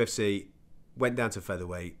to UFC, went down to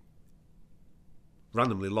featherweight.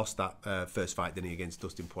 Randomly lost that first fight, didn't he, against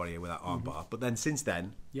Dustin Poirier with that armbar. But then since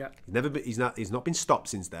then, he's not been stopped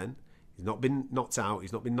since then. He's not been knocked out.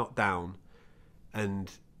 He's not been knocked down. And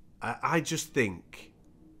I just think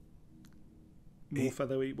more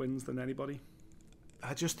featherweight wins than anybody.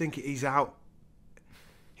 I just think his output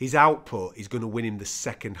is going to win him the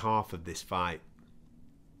second half of this fight.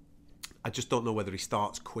 I just don't know whether he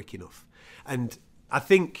starts quick enough. And I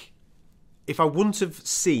think if I wouldn't have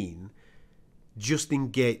seen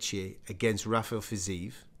Justin Gaethje against Rafael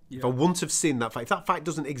Fiziev, if I wouldn't have seen that fight, if that fight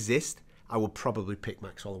doesn't exist, I would probably pick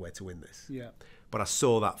Max Holloway to win this. Yeah. But I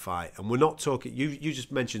saw that fight, and we're not talking. You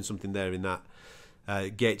just mentioned something there in that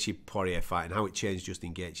Gaethje Poirier fight and how it changed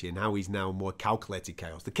Justin Gaethje and how he's now more calculated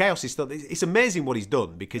chaos. The chaos is still, it's amazing what he's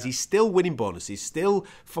done because he's still winning bonuses, still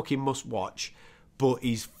fucking must watch, but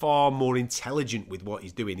he's far more intelligent with what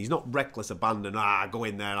he's doing. He's not reckless abandon, go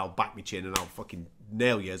in there and I'll back my chin and I'll fucking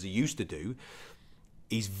nail you as he used to do.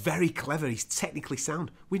 He's very clever, he's technically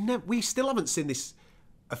sound. We still haven't seen this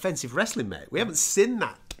offensive wrestling, mate. We haven't seen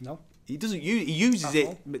that. No. He uses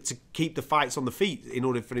it to keep the fights on the feet in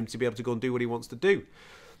order for him to be able to go and do what he wants to do.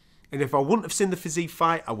 And if I wouldn't have seen the physique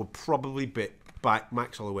fight, I would probably back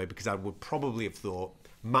Max Holloway because I would probably have thought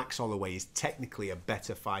Max Holloway is technically a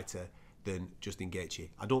better fighter than Justin Gaethje.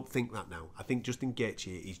 I don't think that now. I think Justin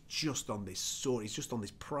Gaethje is just on this he's just on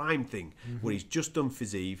this prime thing where he's just done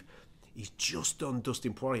Fiziev, he's just done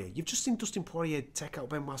Dustin Poirier. You've just seen Dustin Poirier take out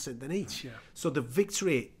Benoit Saint-Denis. Yeah. So the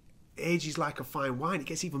victory ages like a fine wine. It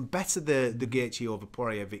gets even better, the Gaethje over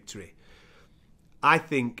Poirier victory. I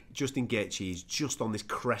think Justin Gaethje is just on this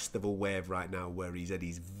crest of a wave right now where he's at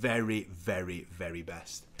his very, very, very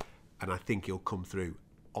best. And I think he'll come through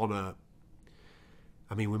on a...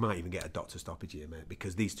 I mean, we might even get a doctor stoppage here, mate,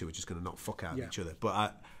 because these two are just going to knock fuck out of each other.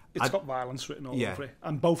 But it's got violence written all over it.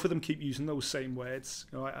 And both of them keep using those same words.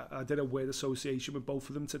 You know, I did a word association with both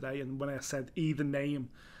of them today, and when I said either name,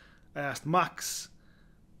 I asked Max...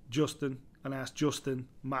 Justin, and I asked Justin,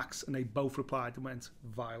 Max, and they both replied and went,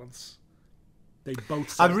 violence. They both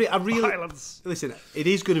said violence. Listen, it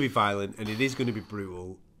is going to be violent and it is going to be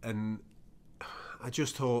brutal, and I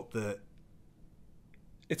just hope that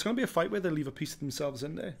it's going to be a fight where they leave a piece of themselves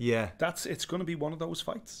in there. Yeah. It's going to be one of those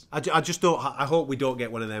fights. I hope we don't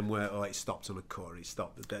get one of them where it stops on a core, it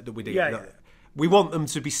stopped. We want them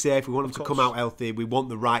to be safe, we want them to come out healthy, we want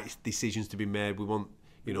the right decisions to be made, we want...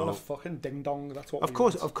 You know, what a fucking ding dong. That's what.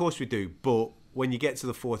 Of course we do. But when you get to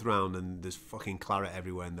the fourth round and there's fucking claret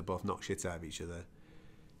everywhere and they both knock shit out of each other,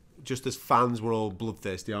 just as fans, we're all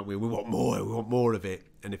bloodthirsty, aren't we? We want more. We want more of it.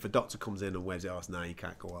 And if a doctor comes in and waves at us, now you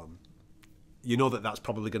can't go on. You know that's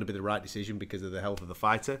probably going to be the right decision because of the health of the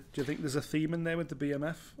fighter. Do you think there's a theme in there with the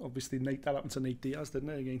BMF? Obviously, that happened to Nate Diaz,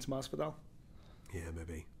 didn't it, against Masvidal? Yeah,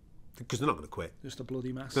 maybe. Because they're not going to quit. Just a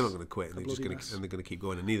bloody mess. They're not going to quit, and they're going to keep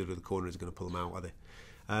going. And neither of the corners are going to pull them out, are they?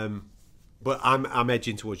 But I'm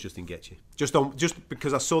edging towards Justin Gaethje. Just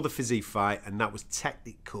because I saw the physique fight and that was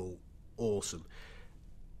technical, awesome.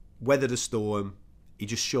 Weathered a storm. He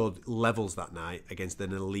just showed levels that night against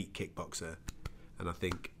an elite kickboxer, and I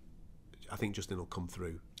think Justin will come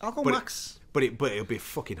through. I'll go Max. But it'll be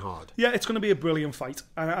fucking hard. Yeah, it's going to be a brilliant fight,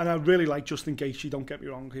 and I really like Justin Gaethje. Don't get me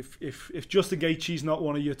wrong. If Justin Gaethje's not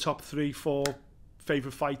one of your top 3-4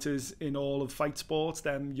 favourite fighters in all of fight sports,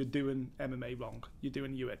 then you're doing MMA wrong. You're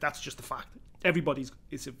doing UFC. That's just a fact. Everybody's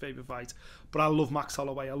is a favourite fight. But I love Max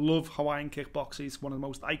Holloway. I love Hawaiian kickboxing. It's one of the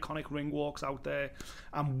most iconic ring walks out there.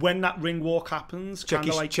 And when that ring walk happens...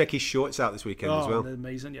 Check his shorts out this weekend as well. They're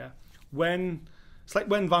amazing, yeah. It's like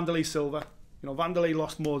when Wanderlei Silva... You know, Wanderlei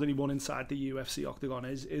lost more than he won inside the UFC Octagon.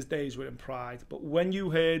 His days were in pride. But when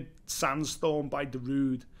you heard Sandstorm by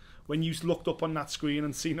Darude, when you looked up on that screen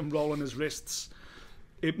and seen him rolling his wrists...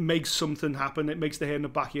 It makes something happen. It makes the hair in the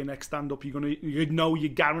back of your neck stand up. You're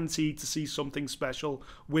guaranteed to see something special,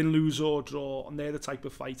 win, lose or draw. And they're the type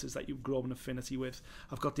of fighters that you've grown an affinity with.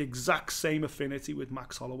 I've got the exact same affinity with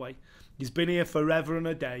Max Holloway. He's been here forever and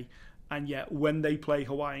a day, and yet when they play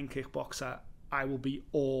Hawaiian kickboxer, I will be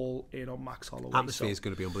all in on Max Holloway. Atmosphere is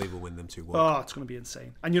going to be unbelievable when them two work. Oh, it's going to be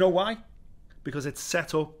insane. And you know why? Because it's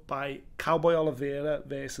set up by Cowboy Oliveira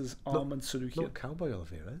versus Armand Tsarukyan. Not Cowboy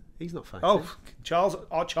Oliveira. He's not fighting. Oh,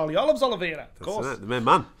 Charlie Olives Oliveira. Of course. Right, the main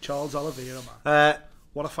man. Charles Oliveira, man.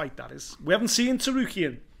 What a fight that is. We haven't seen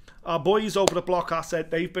Tsarukyan. Our boys over the block, I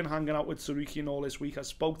said they've been hanging out with Tsarukyan all this week. I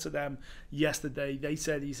spoke to them yesterday. They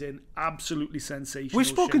said he's in absolutely sensational We've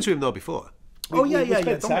spoken to him though before. Yeah. We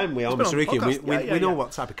know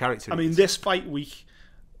what type of character he is. This fight week,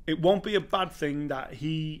 it won't be a bad thing that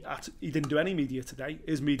he didn't do any media today.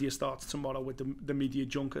 His media starts tomorrow with the media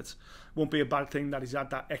junket. Won't be a bad thing that he's had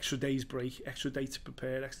that extra day's break, extra day to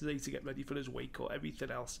prepare, extra day to get ready for his weight cut,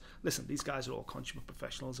 everything else. Listen, these guys are all consummate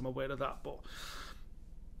professionals, I'm aware of that, but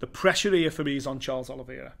the pressure here for me is on Charles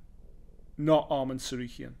Oliveira, not Armand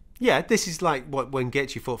Tsarukyan. Yeah, this is like when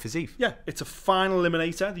Gaethje fought for Fiziev. Yeah, it's a final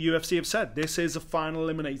eliminator. The UFC have said this is a final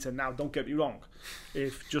eliminator. Now, don't get me wrong.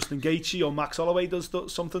 If Justin Gaethje or Max Holloway does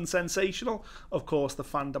something sensational, of course, the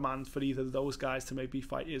fan demand for either of those guys to maybe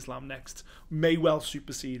fight Islam next may well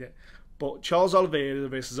supersede it. But Charles Oliveira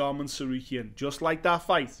versus Armand Tsarukyan, just like that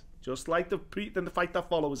fight, just like the fight that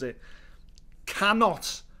follows it,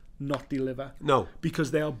 cannot not deliver. No.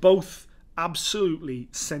 Because they are both absolutely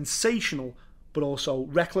sensational, but also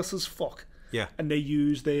reckless as fuck. Yeah. And they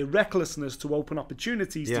use their recklessness to open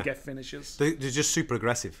opportunities to get finishes. They're just super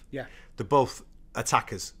aggressive. Yeah. They're both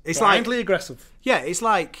attackers. It's Blindly like aggressive. Yeah, it's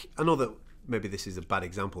like, I know that maybe this is a bad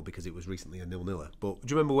example because it was recently a 0-0, but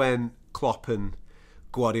do you remember when Klopp and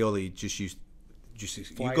Guardiola just used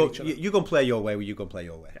you go and play your way, you go and play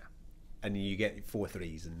your way, and you get 4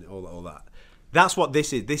 threes and all that. That's what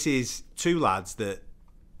this is. This is two lads that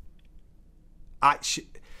actually,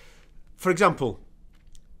 for example,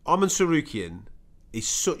 Arman Sarukian is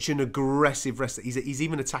such an aggressive wrestler. He's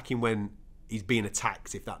even attacking when he's being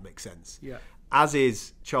attacked, if that makes sense. Yeah. As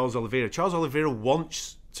is Charles Oliveira. Charles Oliveira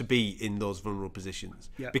wants to be in those vulnerable positions.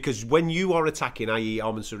 Yeah. Because when you are attacking, i.e.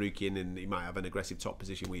 Arman Sarukian, and he might have an aggressive top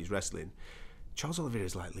position where he's wrestling, Charles Oliveira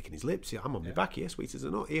is like licking his lips. I'm on my back here, sweet as a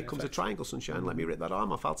nut. Here comes a triangle, sunshine. Let me rip that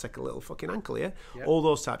arm off. I'll take a little fucking ankle here. Yeah. All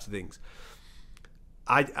those types of things.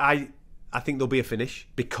 I think there'll be a finish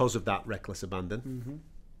because of that reckless abandon.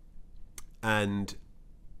 And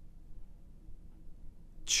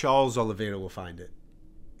Charles Oliveira will find it.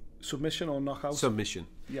 Submission or knockout? Submission.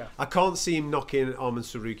 Yeah. I can't see him knocking Arman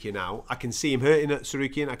Sarukian out. I can see him hurting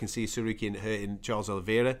Sarukian. I can see Sarukian hurting Charles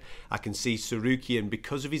Oliveira. I can see Sarukian,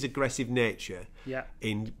 because of his aggressive nature,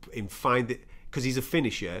 in find it, because he's a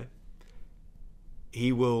finisher.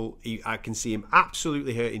 I can see him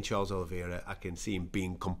absolutely hurting Charles Oliveira. I can see him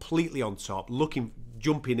being completely on top,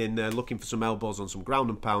 jumping in there, looking for some elbows on some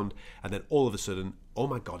ground and pound, and then all of a sudden, oh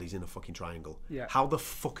my God, he's in a fucking triangle. Yeah. How the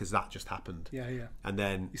fuck has that just happened? Yeah. And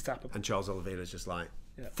then and Charles Oliveira's just like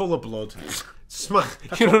full of blood,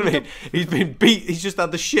 you know what I mean? He's been beat. He's just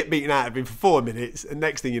had the shit beaten out of him for 4 minutes, and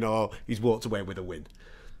next thing you know, he's walked away with a win.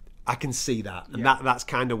 I can see that, and that's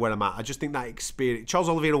kind of where I'm at. I just think that experience. Charles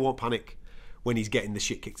Oliveira won't panic when he's getting the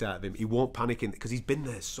shit kicked out of him. He won't panic because he's been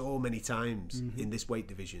there so many times in this weight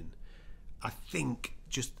division. I think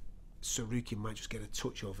just Sarukian might just get a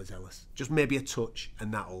touch over Zealous. Just maybe a touch,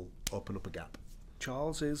 and that'll open up a gap.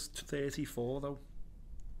 Charles is 34 though.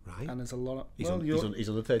 Right. And there's a lot of... He's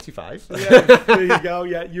under 35. Yeah, there you go.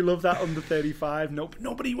 Yeah, you love that under 35.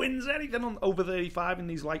 Nobody wins anything on over 35 in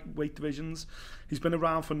these lightweight divisions. He's been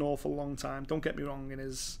around for an awful long time. Don't get me wrong, in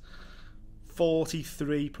his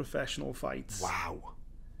 43 professional fights. Wow.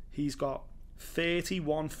 He's got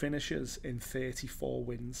 31 finishes in 34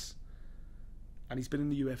 wins. And he's been in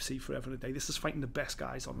the UFC forever and a day. This is fighting the best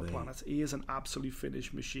guys on the planet. He is an absolute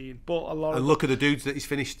finish machine. But look at the dudes that he's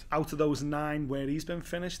finished. Out of those 9 where he's been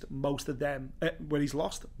finished, most of them, where he's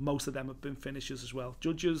lost, most of them have been finishes as well.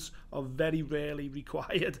 Judges are very rarely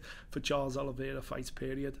required for Charles Oliveira fights,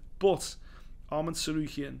 period. But Arman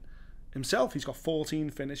Sarukian himself, he's got 14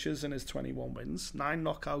 finishes in his 21 wins, 9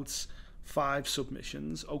 knockouts, 5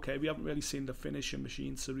 submissions. Okay, we haven't really seen the finishing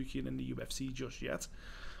machine Sarukian in the UFC just yet.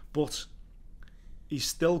 But he's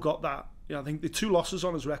still got that. I think the 2 losses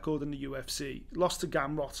on his record in the UFC. Lost to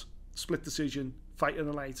Gamrot, split decision, fight of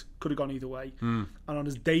the night, could have gone either way. And on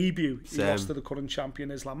his debut, he lost to the current champion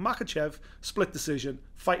Islam Makhachev, split decision,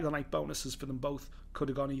 fight of the night bonuses for them both, could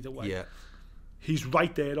have gone either way. Yeah. He's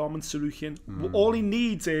right there, Arman Sarukian. All he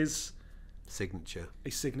needs is a signature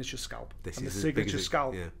scalp. The signature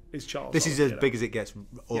scalp is Charles. This is as big as it gets,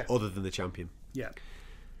 other than the champion. Yeah.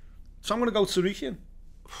 So I'm going to go Sarukian.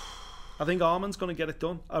 I think Arman's going to get it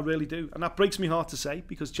done. I really do. And that breaks me heart to say,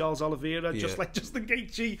 because Charles Oliveira, just like Justin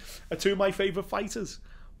Gaethje, are 2 of my favourite fighters.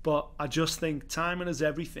 But I just think timing is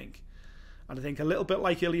everything. And I think a little bit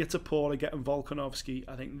like Ilya Tapora getting Volkanovski,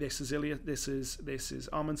 I think this is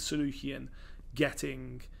Arman Sarukian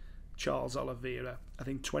getting Charles Oliveira. I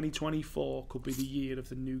think 2024 could be the year of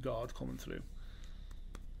the new guard coming through.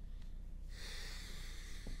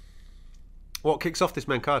 What kicks off this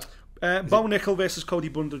main card? Bo Nickel versus Cody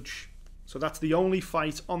Bundage. So that's the only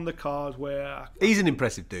fight on the card where... He's an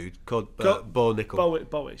impressive dude called Bo Nickel.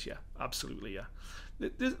 Bo is, yeah. Absolutely, yeah.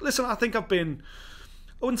 Listen, I think I've been...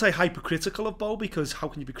 I wouldn't say hypercritical of Bo, because how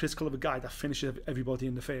can you be critical of a guy that finishes everybody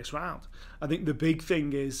in the first round? I think the big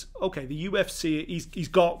thing is, okay, the UFC, he's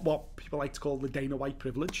got what people like to call the Dana White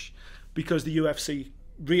privilege, because the UFC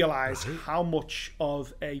realise how much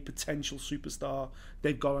of a potential superstar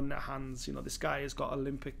they've got on their hands. This guy has got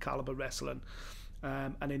Olympic caliber wrestling.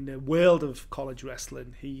 And in the world of college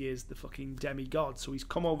wrestling, he is the fucking demigod. So he's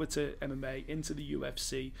come over to MMA, into the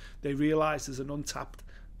UFC. They realise there's an untapped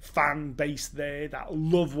fan base there that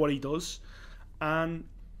love what he does. And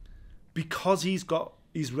because he's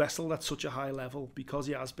wrestled at such a high level, because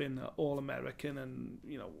he has been All-American and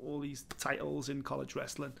all these titles in college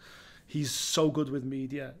wrestling, he's so good with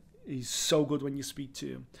media. He's so good when you speak to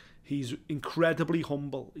him. He's incredibly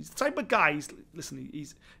humble. He's the type of guy,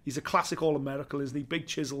 he's a classic All-American, isn't he? Big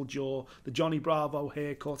chiseled jaw, the Johnny Bravo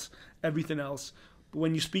haircut, everything else. But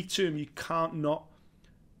when you speak to him, you can't not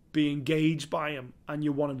be engaged by him, and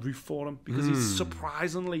you want to root for him because he's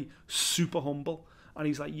surprisingly super humble. And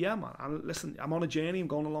he's like, yeah, man, listen, I'm on a journey. I'm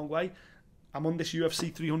going a long way. I'm on this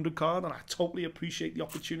UFC 300 card, and I totally appreciate the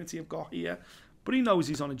opportunity I've got here. But he knows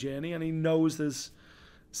he's on a journey, and he knows there's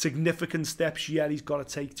significant steps yet he's got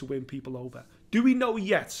to take to win people over. Do we know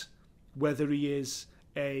yet whether he is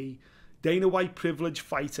a Dana White privileged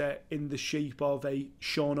fighter in the shape of a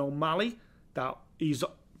Sean O'Malley, that he's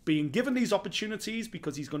being given these opportunities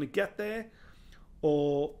because he's going to get there,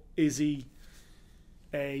 or is he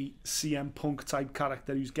a CM Punk type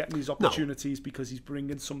character who's getting these opportunities because he's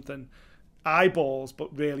bringing something eyeballs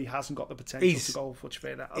but really hasn't got the potential to go much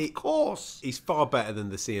further? Of course. He's far better than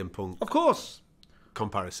the CM Punk Of course.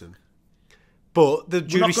 comparison. But the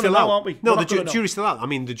jury's still know, out. aren't we? No, the jury's still out. I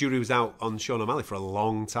mean, the jury was out on Sean O'Malley for a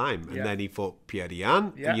long time. And then he fought Pierre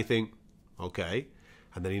Diane. And you think, okay.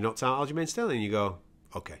 And then he knocked out Aljamain Sterling. And you go,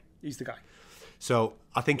 okay. He's the guy. So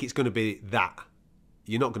I think it's going to be that.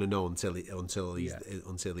 You're not going to know until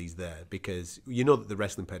he's there, because you know that the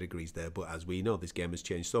wrestling pedigree's there. But as we know, this game has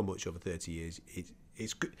changed so much over 30 years.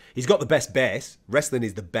 He's got the best base. Wrestling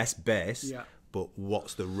is the best base. Yeah. But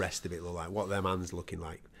what's the rest of it look like? What their man's looking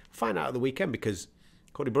like? Find out at the weekend, because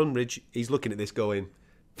Cody Brunridge, he's looking at this going,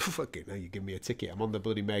 fucking hell, you give me a ticket. I'm on the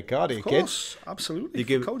bloody main card here, kid. Of course, absolutely. You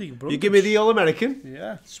give Cody me the All-American.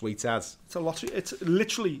 Yeah. Sweet as. It's a lottery. It's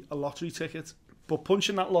literally a lottery ticket. But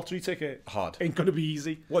punching that lottery ticket hard ain't going to be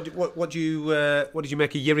easy. What did you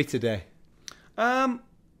make of Yuri today?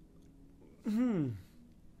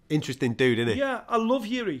 Interesting dude, isn't he? Yeah, I love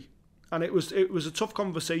Yuri, and it was a tough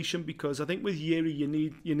conversation, because I think with Yuri you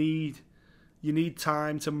need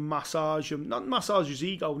time to massage him, not massage his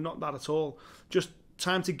ego, not that at all. Just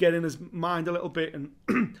time to get in his mind a little bit and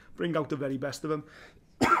bring out the very best of him.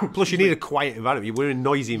 Plus, you need a quiet environment. We're in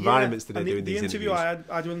noisy environments today doing these interviews. The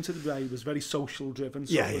interview I had with him today was very social driven.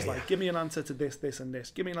 So it was like, give me an answer to this, this, and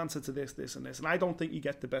this. Give me an answer to this, this, and this. And I don't think you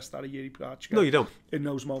get the best out of Yuri Prochazka. No, you don't. In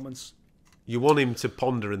those moments. You want him to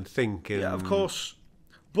ponder and think. Yeah, of course.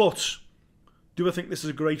 But do I think this is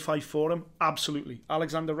a great fight for him? Absolutely.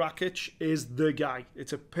 Alexander Rakic is the guy.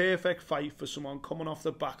 It's a perfect fight for someone coming off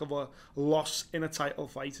the back of a loss in a title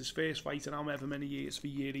fight, his first fight in however many years for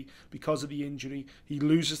Yuri because of the injury. He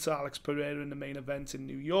loses to Alex Pereira in the main event in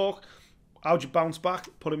New York. How'd you bounce back?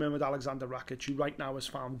 Put him in with Alexander Rakic, who right now has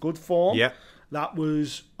found good form. Yeah. That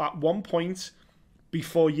was at one point,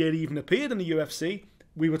 before Yuri even appeared in the UFC,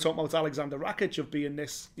 we were talking about Alexander Rakic of being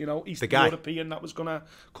this, Eastern European that was going to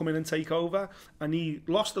come in and take over. And he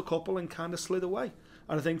lost a couple and kind of slid away.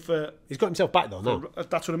 And I think he's got himself back though, no?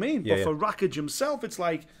 That's what I mean. Yeah, but for Rakic himself, it's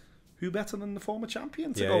like, who better than the former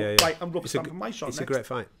champion to right, I'm rubber stamping my shot It's next. a great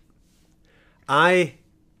fight. I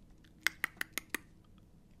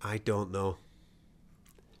don't know.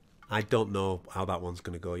 I don't know how that one's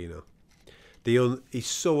going to go, He's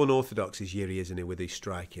so unorthodox as Yuri, isn't he, with his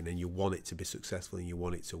striking, and you want it to be successful and you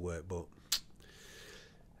want it to work, but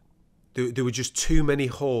there were just too many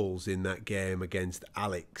holes in that game against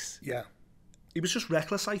Alex. Yeah. He was just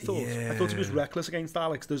reckless, I thought. Yeah. I thought he was reckless against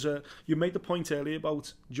Alex. You made the point earlier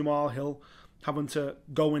about Jamal Hill having to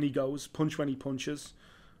go when he goes, punch when he punches.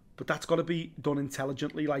 But that's got to be done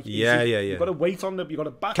intelligently. You've got to wait on you've got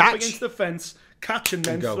to back up against the fence, catch and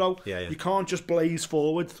then throw. Yeah. You can't just blaze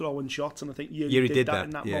forward throwing shots, and I think Yuri did that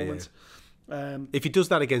in that moment. Yeah. If he does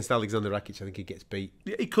that against Alexander Rakic, I think he gets beat.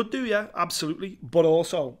 Yeah, he could do, yeah, absolutely. But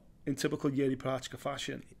also, in typical Yuri Prochazka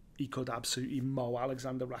fashion, he could absolutely mow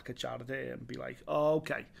Alexander Rakic out of there and be like, oh,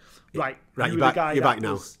 okay, right, you're back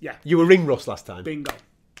now. Yeah. You were ring rust last time.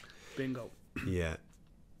 Bingo. Yeah.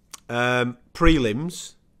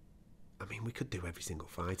 Prelims. I mean, we could do every single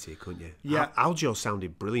fight here, couldn't you? Yeah. Aljo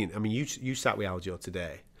sounded brilliant. I mean, you sat with Aljo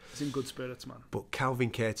today. He's in good spirits, man. But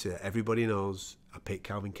Calvin Kattar, everybody knows I picked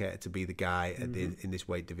Calvin Kattar to be the guy in this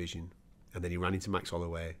weight division. And then he ran into Max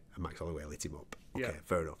Holloway, and Max Holloway lit him up. Okay,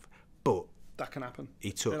 fair enough. But that can happen.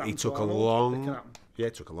 He took a long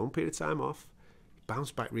period of time off.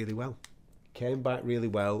 Bounced back really well. Came back really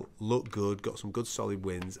well. Looked good. Got some good solid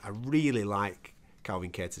wins. I really like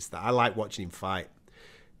Calvin Kattar's style. I like watching him fight.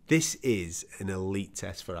 This is an elite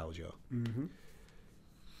test for Aljo. Mm-hmm.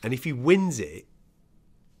 And if he wins it,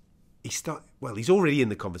 he's already in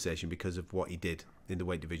the conversation because of what he did in the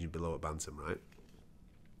weight division below at Bantam, right?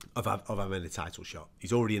 Of having a title shot.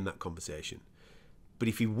 He's already in that conversation. But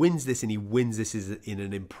if he wins this, and he wins this in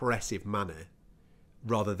an impressive manner,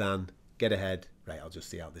 rather than get ahead, right, I'll just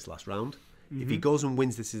see out this last round. Mm-hmm. If he goes and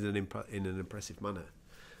wins this in an impressive manner,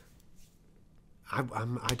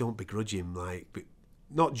 I don't begrudge him,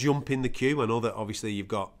 not jump in the queue. I know that obviously you've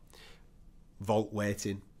got vault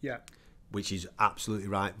waiting. Yeah. which is absolutely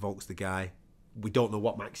right. Volk's the guy. We don't know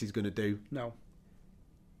what Max is going to do. No.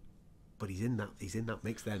 But he's in that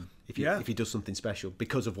mix then. If he does something special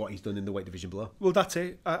because of what he's done in the weight division below. Well, that's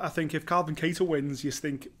it. I think if Calvin Kattar wins, you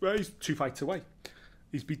think, well, he's 2 fights away.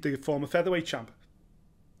 He's beat the former featherweight champ,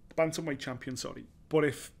 bantamweight champion. Sorry, but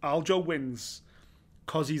if Aljo wins,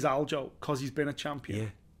 cause he's Aljo, cause he's been a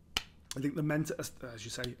champion. I think the mentor, as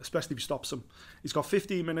you say, especially if he stops him, he's got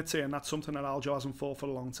 15 minutes here, and that's something that Aljo hasn't fought for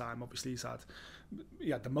a long time. Obviously, he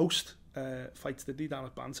had the most fights that he down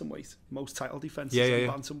at bantamweight, most title defenses in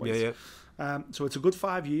bantamweight. So it's a good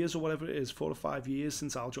 5 years or whatever it is, 4 or 5 years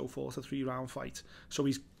since Aljo fought a 3-round fight. So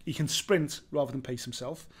he can sprint rather than pace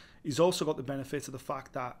himself. He's also got the benefit of the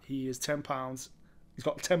fact that he is 10 pounds. He's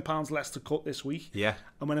got 10 pounds less to cut this week. Yeah.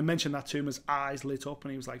 And when I mentioned that to him, his eyes lit up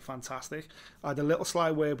and he was like, fantastic. I had a little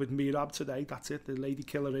sly word with Mirab today. That's it. The lady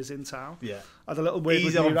killer is in town. Yeah. I had a little word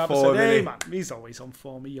with Mirab. I said, hey, man, he's always on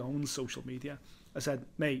form. He owns social media. I said,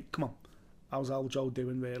 mate, come on. How's Aljo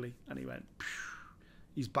doing, really? And he went,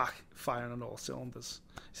 he's back firing on all cylinders.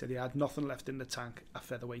 He said he had nothing left in the tank at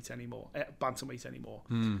featherweight anymore, bantamweight anymore.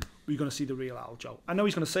 We're going to see the real Aljo. I know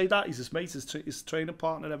he's going to say that. He's his mate, his training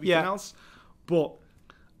partner, everything else. But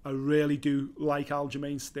I really do like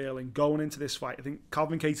Aljamain Sterling going into this fight. I think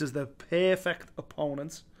Calvin Kattar's the perfect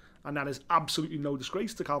opponent, and that is absolutely no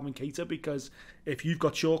disgrace to Calvin Kattar, because if you've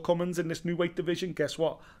got shortcomings in this new weight division, guess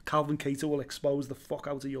what? Calvin Kattar will expose the fuck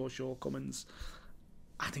out of your shortcomings.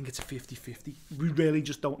 I think it's a 50-50. We really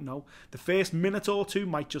just don't know. The first minute or two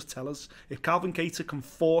might just tell us. If Calvin Kattar can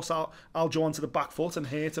force Aljo onto the back foot and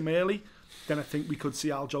hurt him early, then I think we could see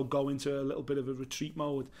Aljo go into a little bit of a retreat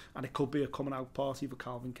mode, and it could be a coming out party for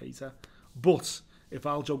Calvin Kattar. But if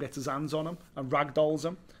Aljo gets his hands on him and ragdolls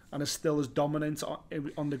him and is still as dominant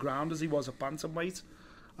on the ground as he was at bantamweight,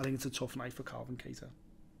 I think it's a tough night for Calvin Kattar.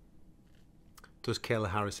 Does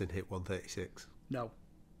Kayla Harrison hit 136? No.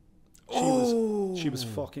 She was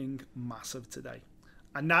fucking massive today.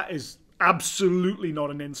 And that is absolutely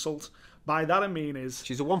not an insult. By that I mean is...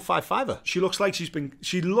 She's a 155er. She looks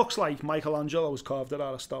like Michelangelo was carved it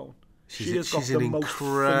out of stone. She has got the most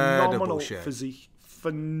phenomenal physique.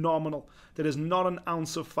 Phenomenal. There is not an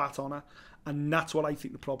ounce of fat on her. And that's what I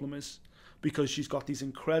think the problem is. Because she's got these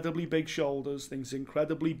incredibly big shoulders, these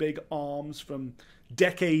incredibly big arms from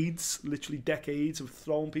decades, literally decades of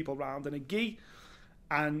throwing people around in a gi.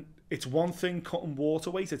 And it's one thing cutting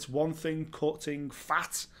water weight, it's one thing cutting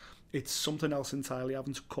fat, it's something else entirely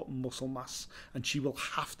having to cut muscle mass. And she will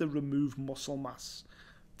have to remove muscle mass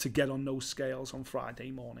to get on those scales on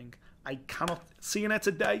Friday morning. I cannot... Seeing her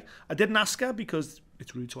today, I didn't ask her because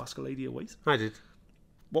it's rude to ask a lady her weight. I did.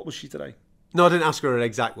 What was she today? No, I didn't ask her her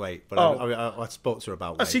exact weight, but I spoke to her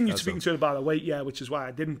about weight. I've seen you speaking to her about her weight, yeah, which is why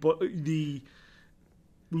I didn't. But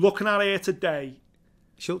looking at her today...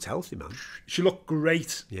 She looked healthy, man. She looked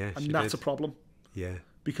great. Yeah, and that's a problem. Yeah.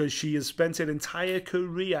 Because she has spent her entire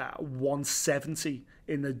career at 170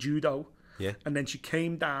 in the judo. Yeah. And then she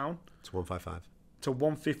came down... To 155. To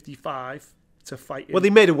 155 to fight... Well,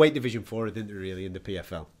 they made a weight division for her, didn't they, really, in the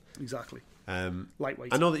PFL? Exactly.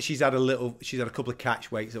 Lightweight. I know that she's had a couple of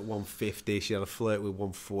catch weights at 150. She had a flirt with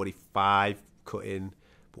 145 cut in.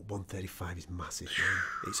 But 135 is massive, man.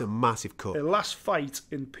 It's a massive cut. Her last fight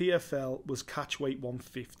in PFL was catch weight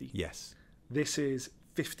 150. Yes. This is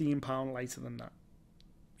 15 pound lighter than that.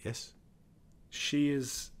 Yes. She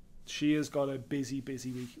has got a busy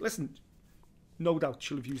week. Listen, no doubt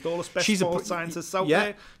she'll have used all the special sports scientists out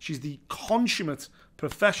there. She's the consummate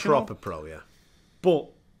professional. Proper pro, yeah. But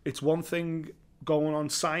it's one thing going on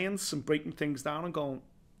science and breaking things down and going,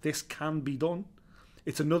 this can be done.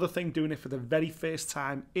 It's another thing doing it for the very first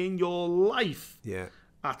time in your life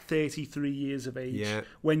at 33 years of age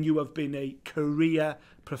when you have been a career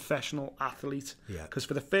professional athlete. Because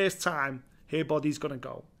for the first time, her body's going to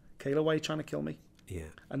go, Kayla, why are you trying to kill me? Yeah.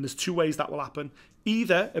 And there's two ways that will happen.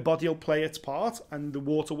 Either a body will play its part and the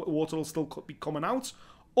water will still be coming out,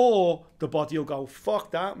 or the body will go, fuck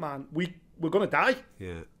that, man. We're going to die.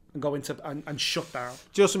 Yeah. And go into and shut down.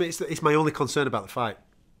 Do you know something? It's my only concern about the fight.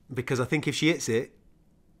 Because I think if she hits it,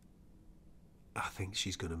 I think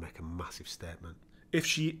she's going to make a massive statement. If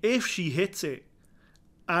she hits it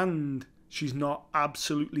and she's not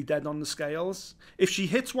absolutely dead on the scales, if she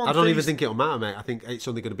hits 136... I don't even think it'll matter, mate. I think it's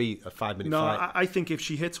only going to be a 5-minute fight. No, I think if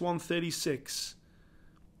she hits 136,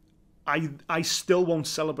 I still won't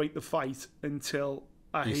celebrate the fight until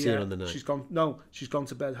I hear on the night. She's gone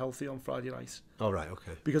to bed healthy on Friday night. Oh, right,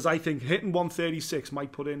 okay. Because I think hitting 136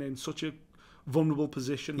 might put in such a vulnerable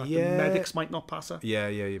position that the medics might not pass her. Yeah,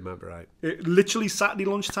 you might be right. Literally Saturday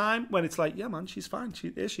lunchtime when it's like, yeah, man, she's fine.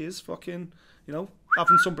 Here she is, fucking,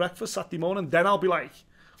 having some breakfast Saturday morning. Then I'll be like,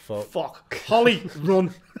 Fuck. Holly,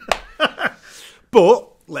 run. But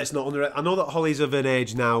let's not I know that Holly's of an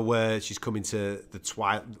age now where she's coming to the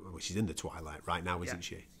twilight. Well, she's in the twilight right now, isn't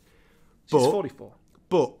she? She's 44.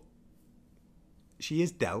 But she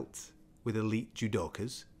has dealt with elite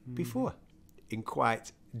judokas before in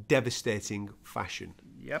quite devastating fashion.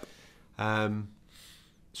 Yep.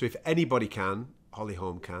 So if anybody can, Holly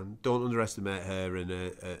Holm can. Don't underestimate her and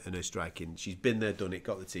her striking. She's been there, done it,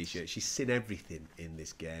 got the T-shirt. She's seen everything in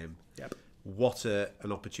this game. Yep. What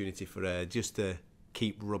an opportunity for her just to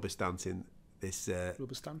keep rubber stamping this.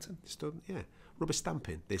 Rubber stamping? Rubber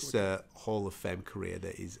stamping this Hall of Fame career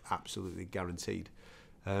that is absolutely guaranteed.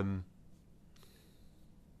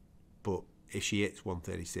 But if she hits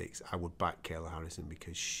 136, I would back Kayla Harrison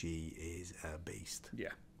because she is a beast. Yeah.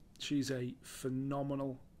 She's a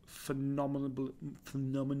phenomenal.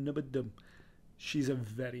 She's a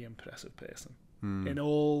very impressive person in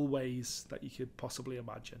all ways that you could possibly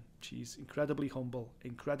imagine. She's incredibly humble,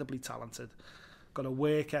 incredibly talented, got a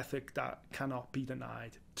work ethic that cannot be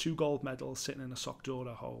denied. 2 gold medals sitting in a sock drawer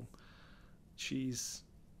at home. She's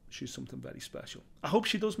something very special. I hope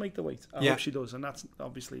she does make the weight. I hope she does, and that's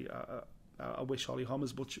obviously I wish Holly Holm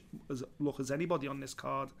as much luck as anybody on this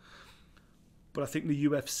card. But I think the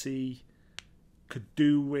UFC could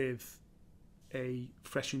do with a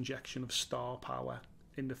fresh injection of star power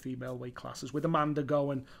in the female weight classes, with Amanda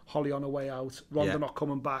going, Holly on her way out, Ronda not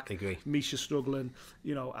coming back, Misha struggling.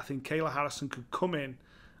 You know, I think Kayla Harrison could come in,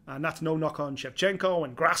 and that's no knock on Shevchenko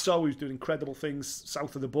and Grasso, who's doing incredible things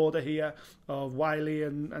south of the border here, of Wiley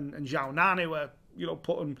and Zhao Nan, who are, you know,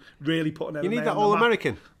 really putting MMA. You need that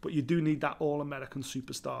All-American. But you do need that All-American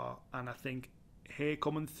superstar, and I think her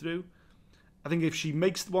coming through, I think if she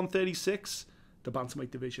makes 136, the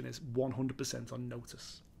bantamweight division is 100% on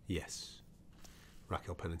notice. Yes.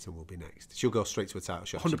 Raquel Pennington will be next. She'll go straight to a title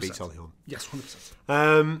shot. 100%. She beats Holly Holm. Yes,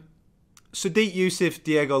 100%. Sadiq Youssef,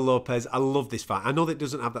 Diego Lopez. I love this fight. I know that it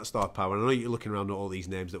doesn't have that star power. I know you're looking around at all these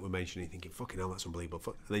names that we're mentioning, thinking, fucking hell, that's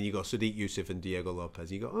unbelievable. And then you go Sadiq Youssef and Diego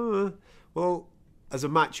Lopez. You go, well, as a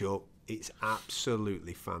matchup, it's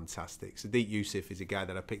absolutely fantastic. Sadiq Youssef is a guy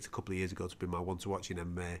that I picked a couple of years ago to be my one to watch in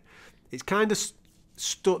MMA. It's kind of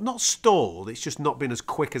not stalled. It's just not been as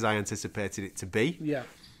quick as I anticipated it to be. Yeah.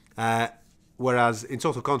 Whereas, in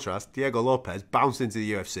total contrast, Diego Lopez bounced into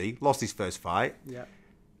the UFC, lost his first fight,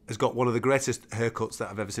 has got one of the greatest haircuts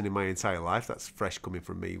that I've ever seen in my entire life. That's fresh coming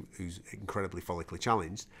from me, who's incredibly follically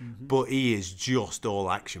challenged. But he is just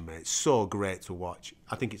all action, mate. It's so great to watch.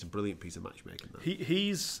 I think it's a brilliant piece of matchmaking.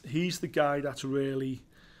 He's the guy that's really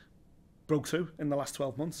broke through in the last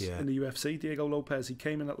 12 months in the UFC. Diego Lopez, he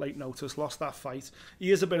came in at late notice, lost that fight. He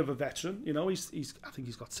is a bit of a veteran, you know. I think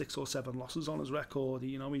he's got 6 or 7 losses on his record.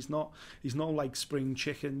 You know, he's not like spring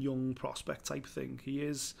chicken, young prospect type thing. He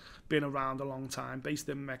is been around a long time, based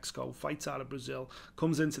in Mexico, fights out of Brazil,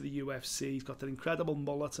 comes into the UFC. He's got that incredible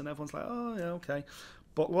mullet, and everyone's like, oh yeah, okay.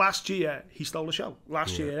 But last year he stole the show.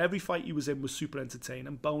 Last year every fight he was in was super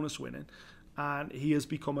entertaining, bonus winning, and he has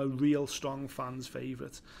become a real strong fans'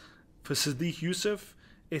 favourite. For Sadiq Youssef,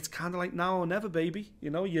 it's kind of like now or never, baby. You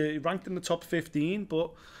know, you're ranked in the top 15, but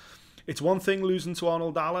it's one thing losing to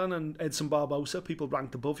Arnold Allen and Edson Barbosa, people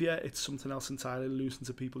ranked above you. It's something else entirely losing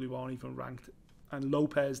to people who aren't even ranked. And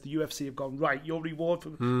Lopez, the UFC have gone, right, your reward for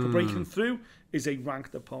breaking through is a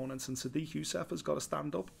ranked opponent, and Sadiq Youssef has got to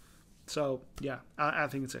stand up. So, yeah, I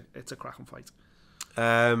think it's a cracking fight.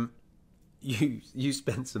 You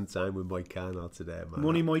spent some time with Moicano today, man.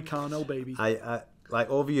 Money Moicano, baby. I like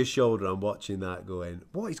over your shoulder, I'm watching that going,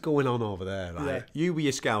 what is going on over there? Like, you with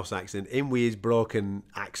your Scouse accent, him with his broken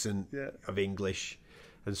accent of English,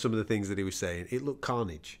 and some of the things that he was saying, it looked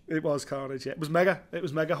carnage. It was carnage, yeah. It was mega.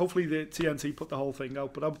 Hopefully the TNT put the whole thing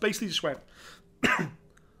out, but I basically just went, what do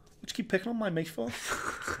you keep picking on my mate for?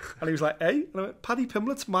 And he was like, hey, and I went, Paddy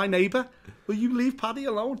Pimlet's my neighbour. Will you leave Paddy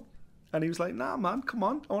alone? And he was like, nah, man, come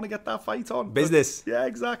on. I want to get that fight on. Business. But, yeah,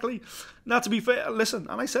 exactly. Now, to be fair, listen,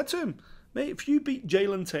 and I said to him, mate, if you beat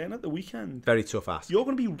Jalen Turner at the weekend, very tough ask. You're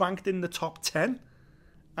going to be ranked in the top 10,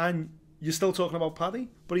 and you're still talking about Paddy.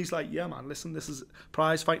 But he's like, yeah, man, listen, this is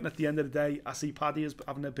prize fighting at the end of the day. I see Paddy as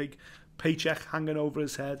having a big paycheck hanging over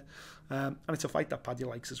his head, and it's a fight that Paddy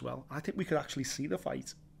likes as well. I think we could actually see the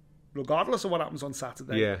fight, regardless of what happens on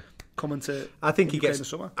Saturday. Yeah, coming to. I think he gets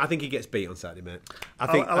beat on Saturday, mate.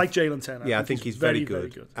 I like Jalen Turner. Yeah, I think he's very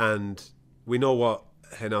good, and we know what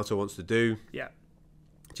Renato wants to do. Yeah.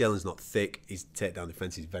 Jalen's not thick. His takedown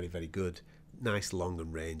defence is very, very good. Nice, long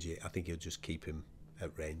and rangy. I think he'll just keep him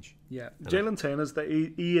at range. Yeah, Jalen Turner's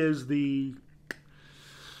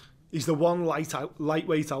he's the one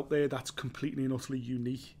lightweight out there that's completely and utterly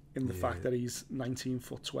unique in the fact that he's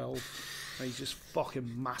 19'12", and he's just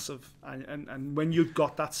fucking massive. And when you've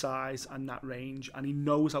got that size and that range, and he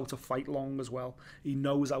knows how to fight long as well, he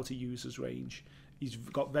knows how to use his range. He's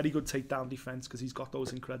got very good takedown defense because he's got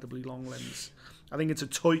those incredibly long limbs. I think it's a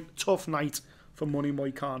tough night for Money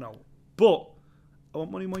Moicano, but I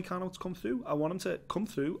want Money Moicano to come through. I want him to come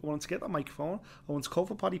through. I want him to get that microphone. I want to call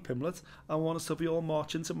for Paddy Pimblett. I want us to be all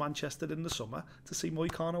marching to Manchester in the summer to see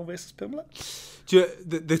Moicano versus Pimblett.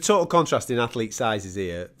 The total contrast in athlete sizes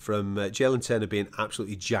here, from Jalen Turner being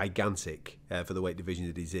absolutely gigantic for the weight division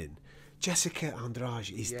that he's in. Jessica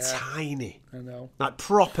Andrade is tiny. I know. Like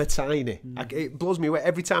proper tiny. It blows me away.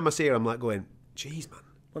 Every time I see her, I'm like going, jeez, man.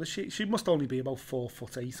 Well, she must only be about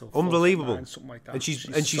 4'8" or unbelievable, 4'9", something like that. And she's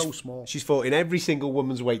so small. She's fought in every single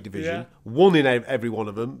women's weight division, won in every one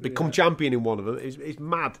of them, become champion in one of them. It's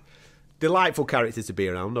mad, delightful character to be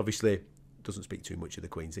around. Obviously, doesn't speak too much of the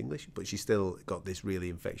Queen's English, but she's still got this really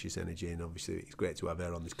infectious energy, and obviously it's great to have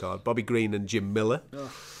her on this card. Bobby Green and Jim Miller.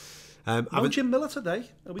 No Jim Miller today.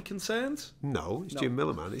 Are we concerned? No, it's Jim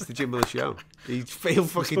Miller, man. It's the Jim Miller show. He'll fucking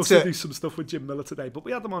supposed to do some stuff with Jim Miller today, but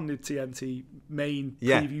we had them on the TNT main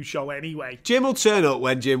preview show anyway. Jim will turn up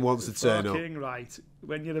when Jim wants to turn up. Fucking right.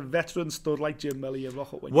 When you're a veteran stud like Jim Miller, you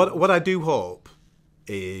rock up when what I do hope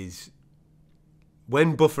is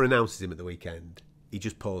when Buffer announces him at the weekend, he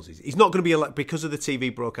just pauses. He's not going to be allowed, because of the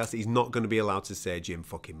TV broadcast, he's not going to be allowed to say Jim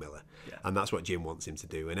fucking Miller. Yeah. And that's what Jim wants him to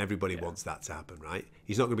do. And everybody wants that to happen, right?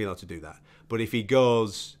 He's not going to be allowed to do that. But if he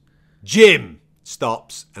goes, Jim,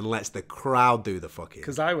 stops and lets the crowd do the fucking...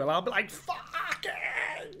 Because I'll be like, fucking...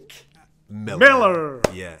 Miller.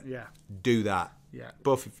 Yeah. Do that. Yeah.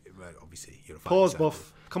 Buff, obviously, you're a fighter. Pause,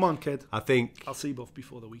 Buff. Come on, kid. I think... I'll see Buff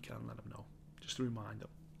before the weekend and let him know. Just to remind him.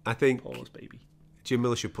 I think... Pause, baby. Jim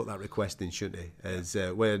Miller should put that request in, shouldn't he? As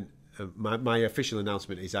when my official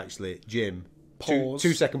announcement is actually Jim, pause.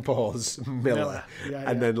 2 second pause, Miller,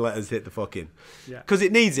 and then let us hit the fucking. Yeah. Because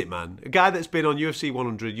it needs it, man. A guy that's been on UFC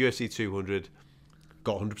 100, UFC 200,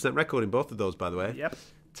 got 100% record in both of those, by the way. Yep.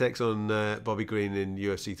 Takes on Bobby Green in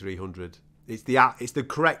UFC 300. It's the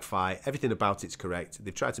correct fight. Everything about it's correct.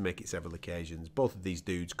 They've tried to make it several occasions. Both of these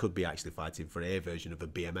dudes could be actually fighting for a version of a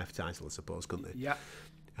BMF title, I suppose, couldn't they? Yeah.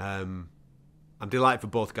 I'm delighted for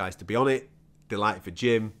both guys to be on it. Delighted for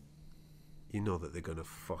Jim. You know that they're going to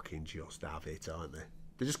fucking just have it, aren't they?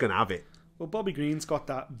 They're just going to have it. Well, Bobby Green's got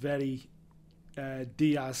that very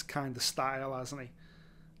Diaz kind of style, hasn't he?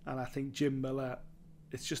 And I think Jim Miller,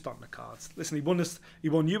 it's just on the cards. Listen, he won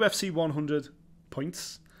UFC 100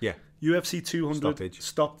 points. Yeah. UFC 200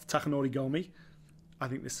 stopped Takanori Gomi. I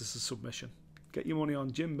think this is a submission. Get your money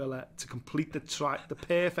on Jim Miller to complete the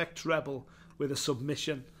perfect treble with a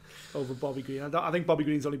submission over Bobby Green. I think Bobby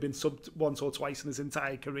Green's only been subbed once or twice in his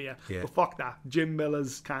entire career. Yeah. But fuck that. Jim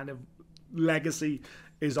Miller's kind of legacy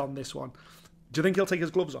is on this one. Do you think he'll take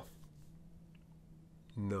his gloves off?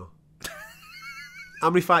 No. How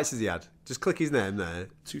many fights has he had? Just click his name there.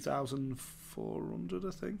 2,400,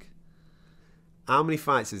 I think. How many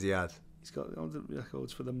fights has he had? He's got the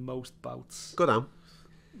records for the most bouts. Go down.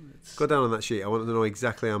 Go down on that sheet. I want to know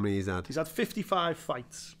exactly how many he's had. He's had 55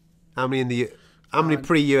 fights. How many How many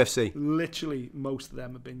pre-UFC? Literally, most of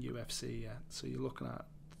them have been UFC, yeah. So you're looking at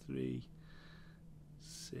 3,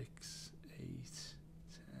 6, 8,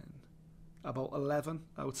 10, about 11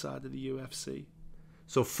 outside of the UFC.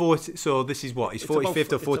 So 40. So this is what? He's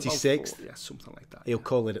 45th or 46th? Yeah, something like that. He'll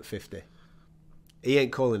call it at 50. He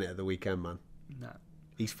ain't calling it at the weekend, man. Nah.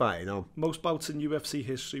 He's fighting on. Most bouts in UFC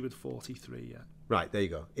history with 43, yeah. Right, there you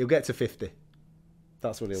go. He'll get to 50.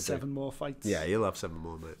 That's what he'll do. 7 more fights. Yeah, he'll have 7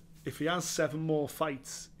 more, mate. If he has 7 more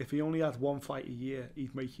fights, if he only had 1 fight a year,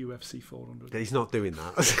 he'd make UFC 400. He's not doing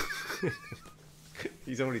that.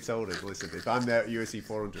 He's already told us, listen, if I'm there at UFC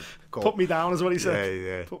 400, call. Put me down is what he said.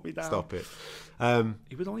 Yeah. Put me down. Stop it.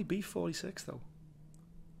 He would only be 46, though.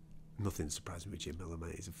 Nothing surprising with Jim Miller,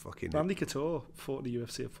 mate. He's a fucking... Randy Couture fought the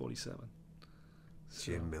UFC at 47.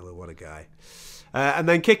 Jim Miller, what a guy. And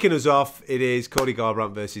then kicking us off, it is Cody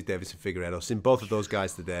Garbrandt versus Davison Figueiredo. Seen both of those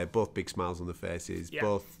guys today, both big smiles on their faces. Yeah.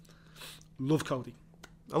 Both. Love Cody.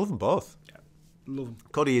 I love them both. Yeah, love him.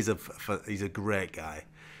 Cody is he's a great guy,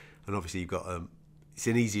 and obviously you've got it's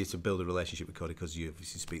easier to build a relationship with Cody because you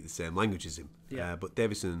obviously speak the same language as him. Yeah. But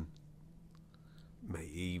Davison, mate,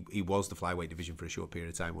 he was the flyweight division for a short period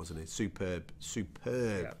of time, wasn't he? Superb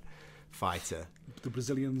fighter. The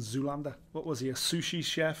Brazilian Zoolander. What was he? A sushi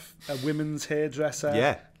chef, a women's hairdresser.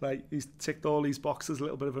 Yeah. Like, he's ticked all these boxes, a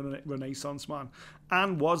little bit of a renaissance man.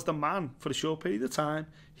 And was the man for a short period of time.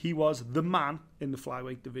 He was the man in the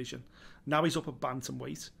flyweight division. Now he's up at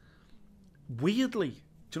bantamweight. Weirdly,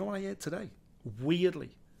 do you know what I heard today?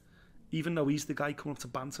 Weirdly, even though he's the guy coming up to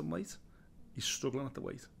bantamweight, he's struggling at the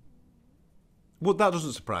weight. Well, that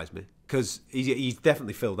doesn't surprise me, because he's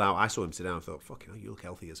definitely filled out. I saw him sit down and thought, fucking hell, you look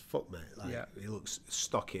healthy as fuck, mate. Like, yeah. He looks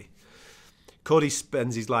stocky. Cody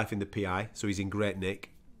spends his life in the PI, so he's in great nick.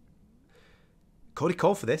 Cody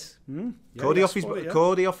called for this. Yeah, Cody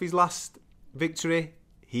off his last victory,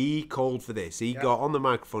 he called for this. He got on the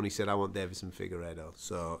microphone, he said, I want Davison Figueiredo.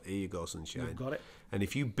 So here you go, sunshine. You've got it. And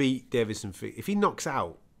if you beat Davison, if he knocks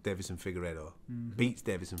out Davison Figueiredo, beats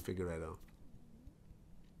Davison Figueiredo,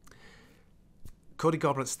 Cody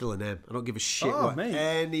Garbrandt's still a name. I don't give a shit what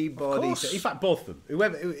anybody says. In fact, both of them.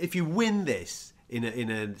 Whoever, if you win this in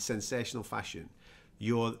a sensational fashion,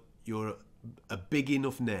 you're a big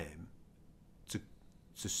enough name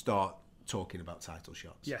to start talking about title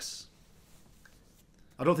shots. Yes.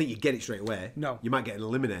 I don't think you get it straight away. No. You might get an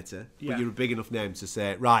eliminator, but you're a big enough name to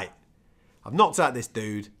say, right, I've knocked out this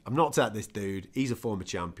dude. He's a former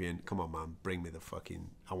champion. Come on, man. Bring me the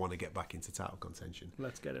fucking... I want to get back into title contention.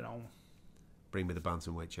 Let's get it on. Bring me the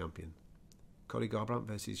bantamweight champion. Cody Garbrandt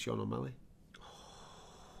versus Sean O'Malley.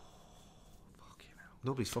 Fucking hell.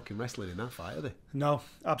 Nobody's fucking wrestling in that fight, are they? No,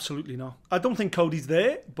 absolutely not. I don't think Cody's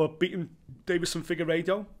there, but beating Davison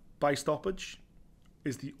Figueiredo by stoppage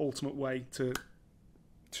is the ultimate way to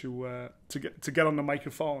get on the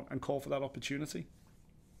microphone and call for that opportunity.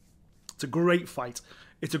 It's a great fight.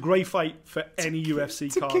 It's a great fight for any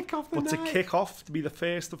UFC card. To kick off, to be the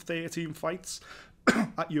first of 13 fights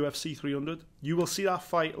at UFC 300. You will see that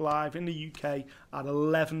fight live in the UK at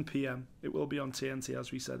 11 p.m. It will be on TNT,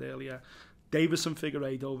 as we said earlier. Davison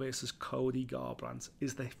Figueiredo versus Cody Garbrandt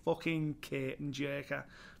is the fucking curtain jerker.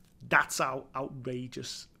 That's how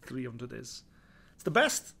outrageous 300 is. It's the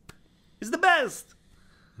best. It's the best.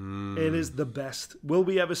 It is the best. Will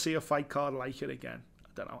we ever see a fight card like it again? I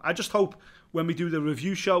don't know. I just hope when we do the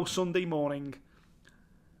review show Sunday morning,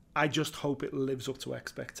 I just hope it lives up to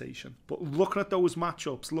expectation. But looking at those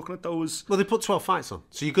matchups, looking at those... Well, they put 12 fights on.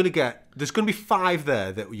 So you're going to get... There's going to be 5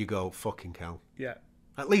 there that you go, fucking hell. Yeah.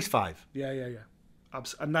 At least 5. Yeah.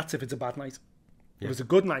 And that's if it's a bad night. If it's a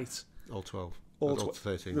good night... All 12. All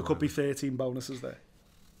 13. There could be 13 bonuses there.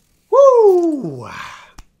 Woo!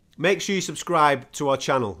 Make sure you subscribe to our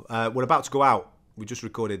channel. We're about to go out. We just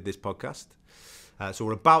recorded this podcast. So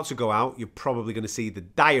we're about to go out. You're probably going to see the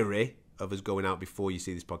diary of us going out before you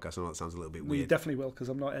see this podcast. I know that sounds a little bit weird. We definitely will, because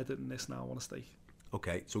I'm not editing this now. I want to stay.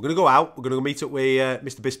 Okay, so we're going to go out. We're going to go meet up with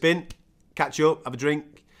Mr. Bispin, catch up, have a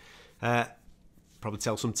drink, probably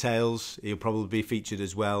tell some tales. He'll probably be featured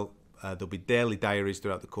as well. There'll be daily diaries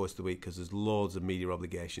throughout the course of the week because there's loads of media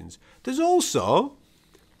obligations. There's also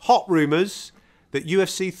hot rumours that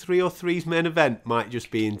UFC 303's main event might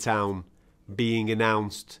just be in town, being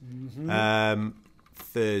announced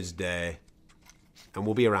Thursday, and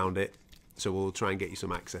we'll be around it, so we'll try and get you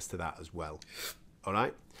some access to that as well. All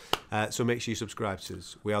right? So make sure you subscribe to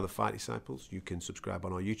us. We are the Fight Disciples. You can subscribe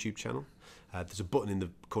on our YouTube channel. There's a button in the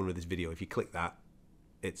corner of this video. If you click that,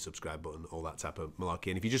 it's subscribe button, all that type of malarkey.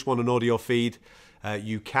 And if you just want an audio feed,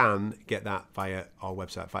 you can get that via our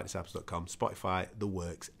website, fightdisciples.com, Spotify, the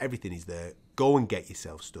works. Everything is there. Go and get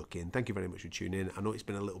yourself stuck in. Thank you very much for tuning in. I know it's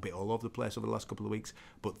been a little bit all over the place over the last couple of weeks,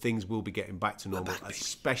 but things will be getting back to normal,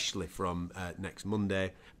 especially from next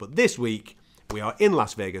Monday. But this week, we are in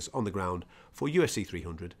Las Vegas on the ground for UFC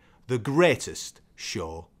 300, the greatest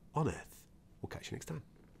show on earth. We'll catch you next time.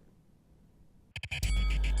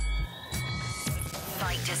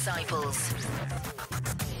 Fight Disciples.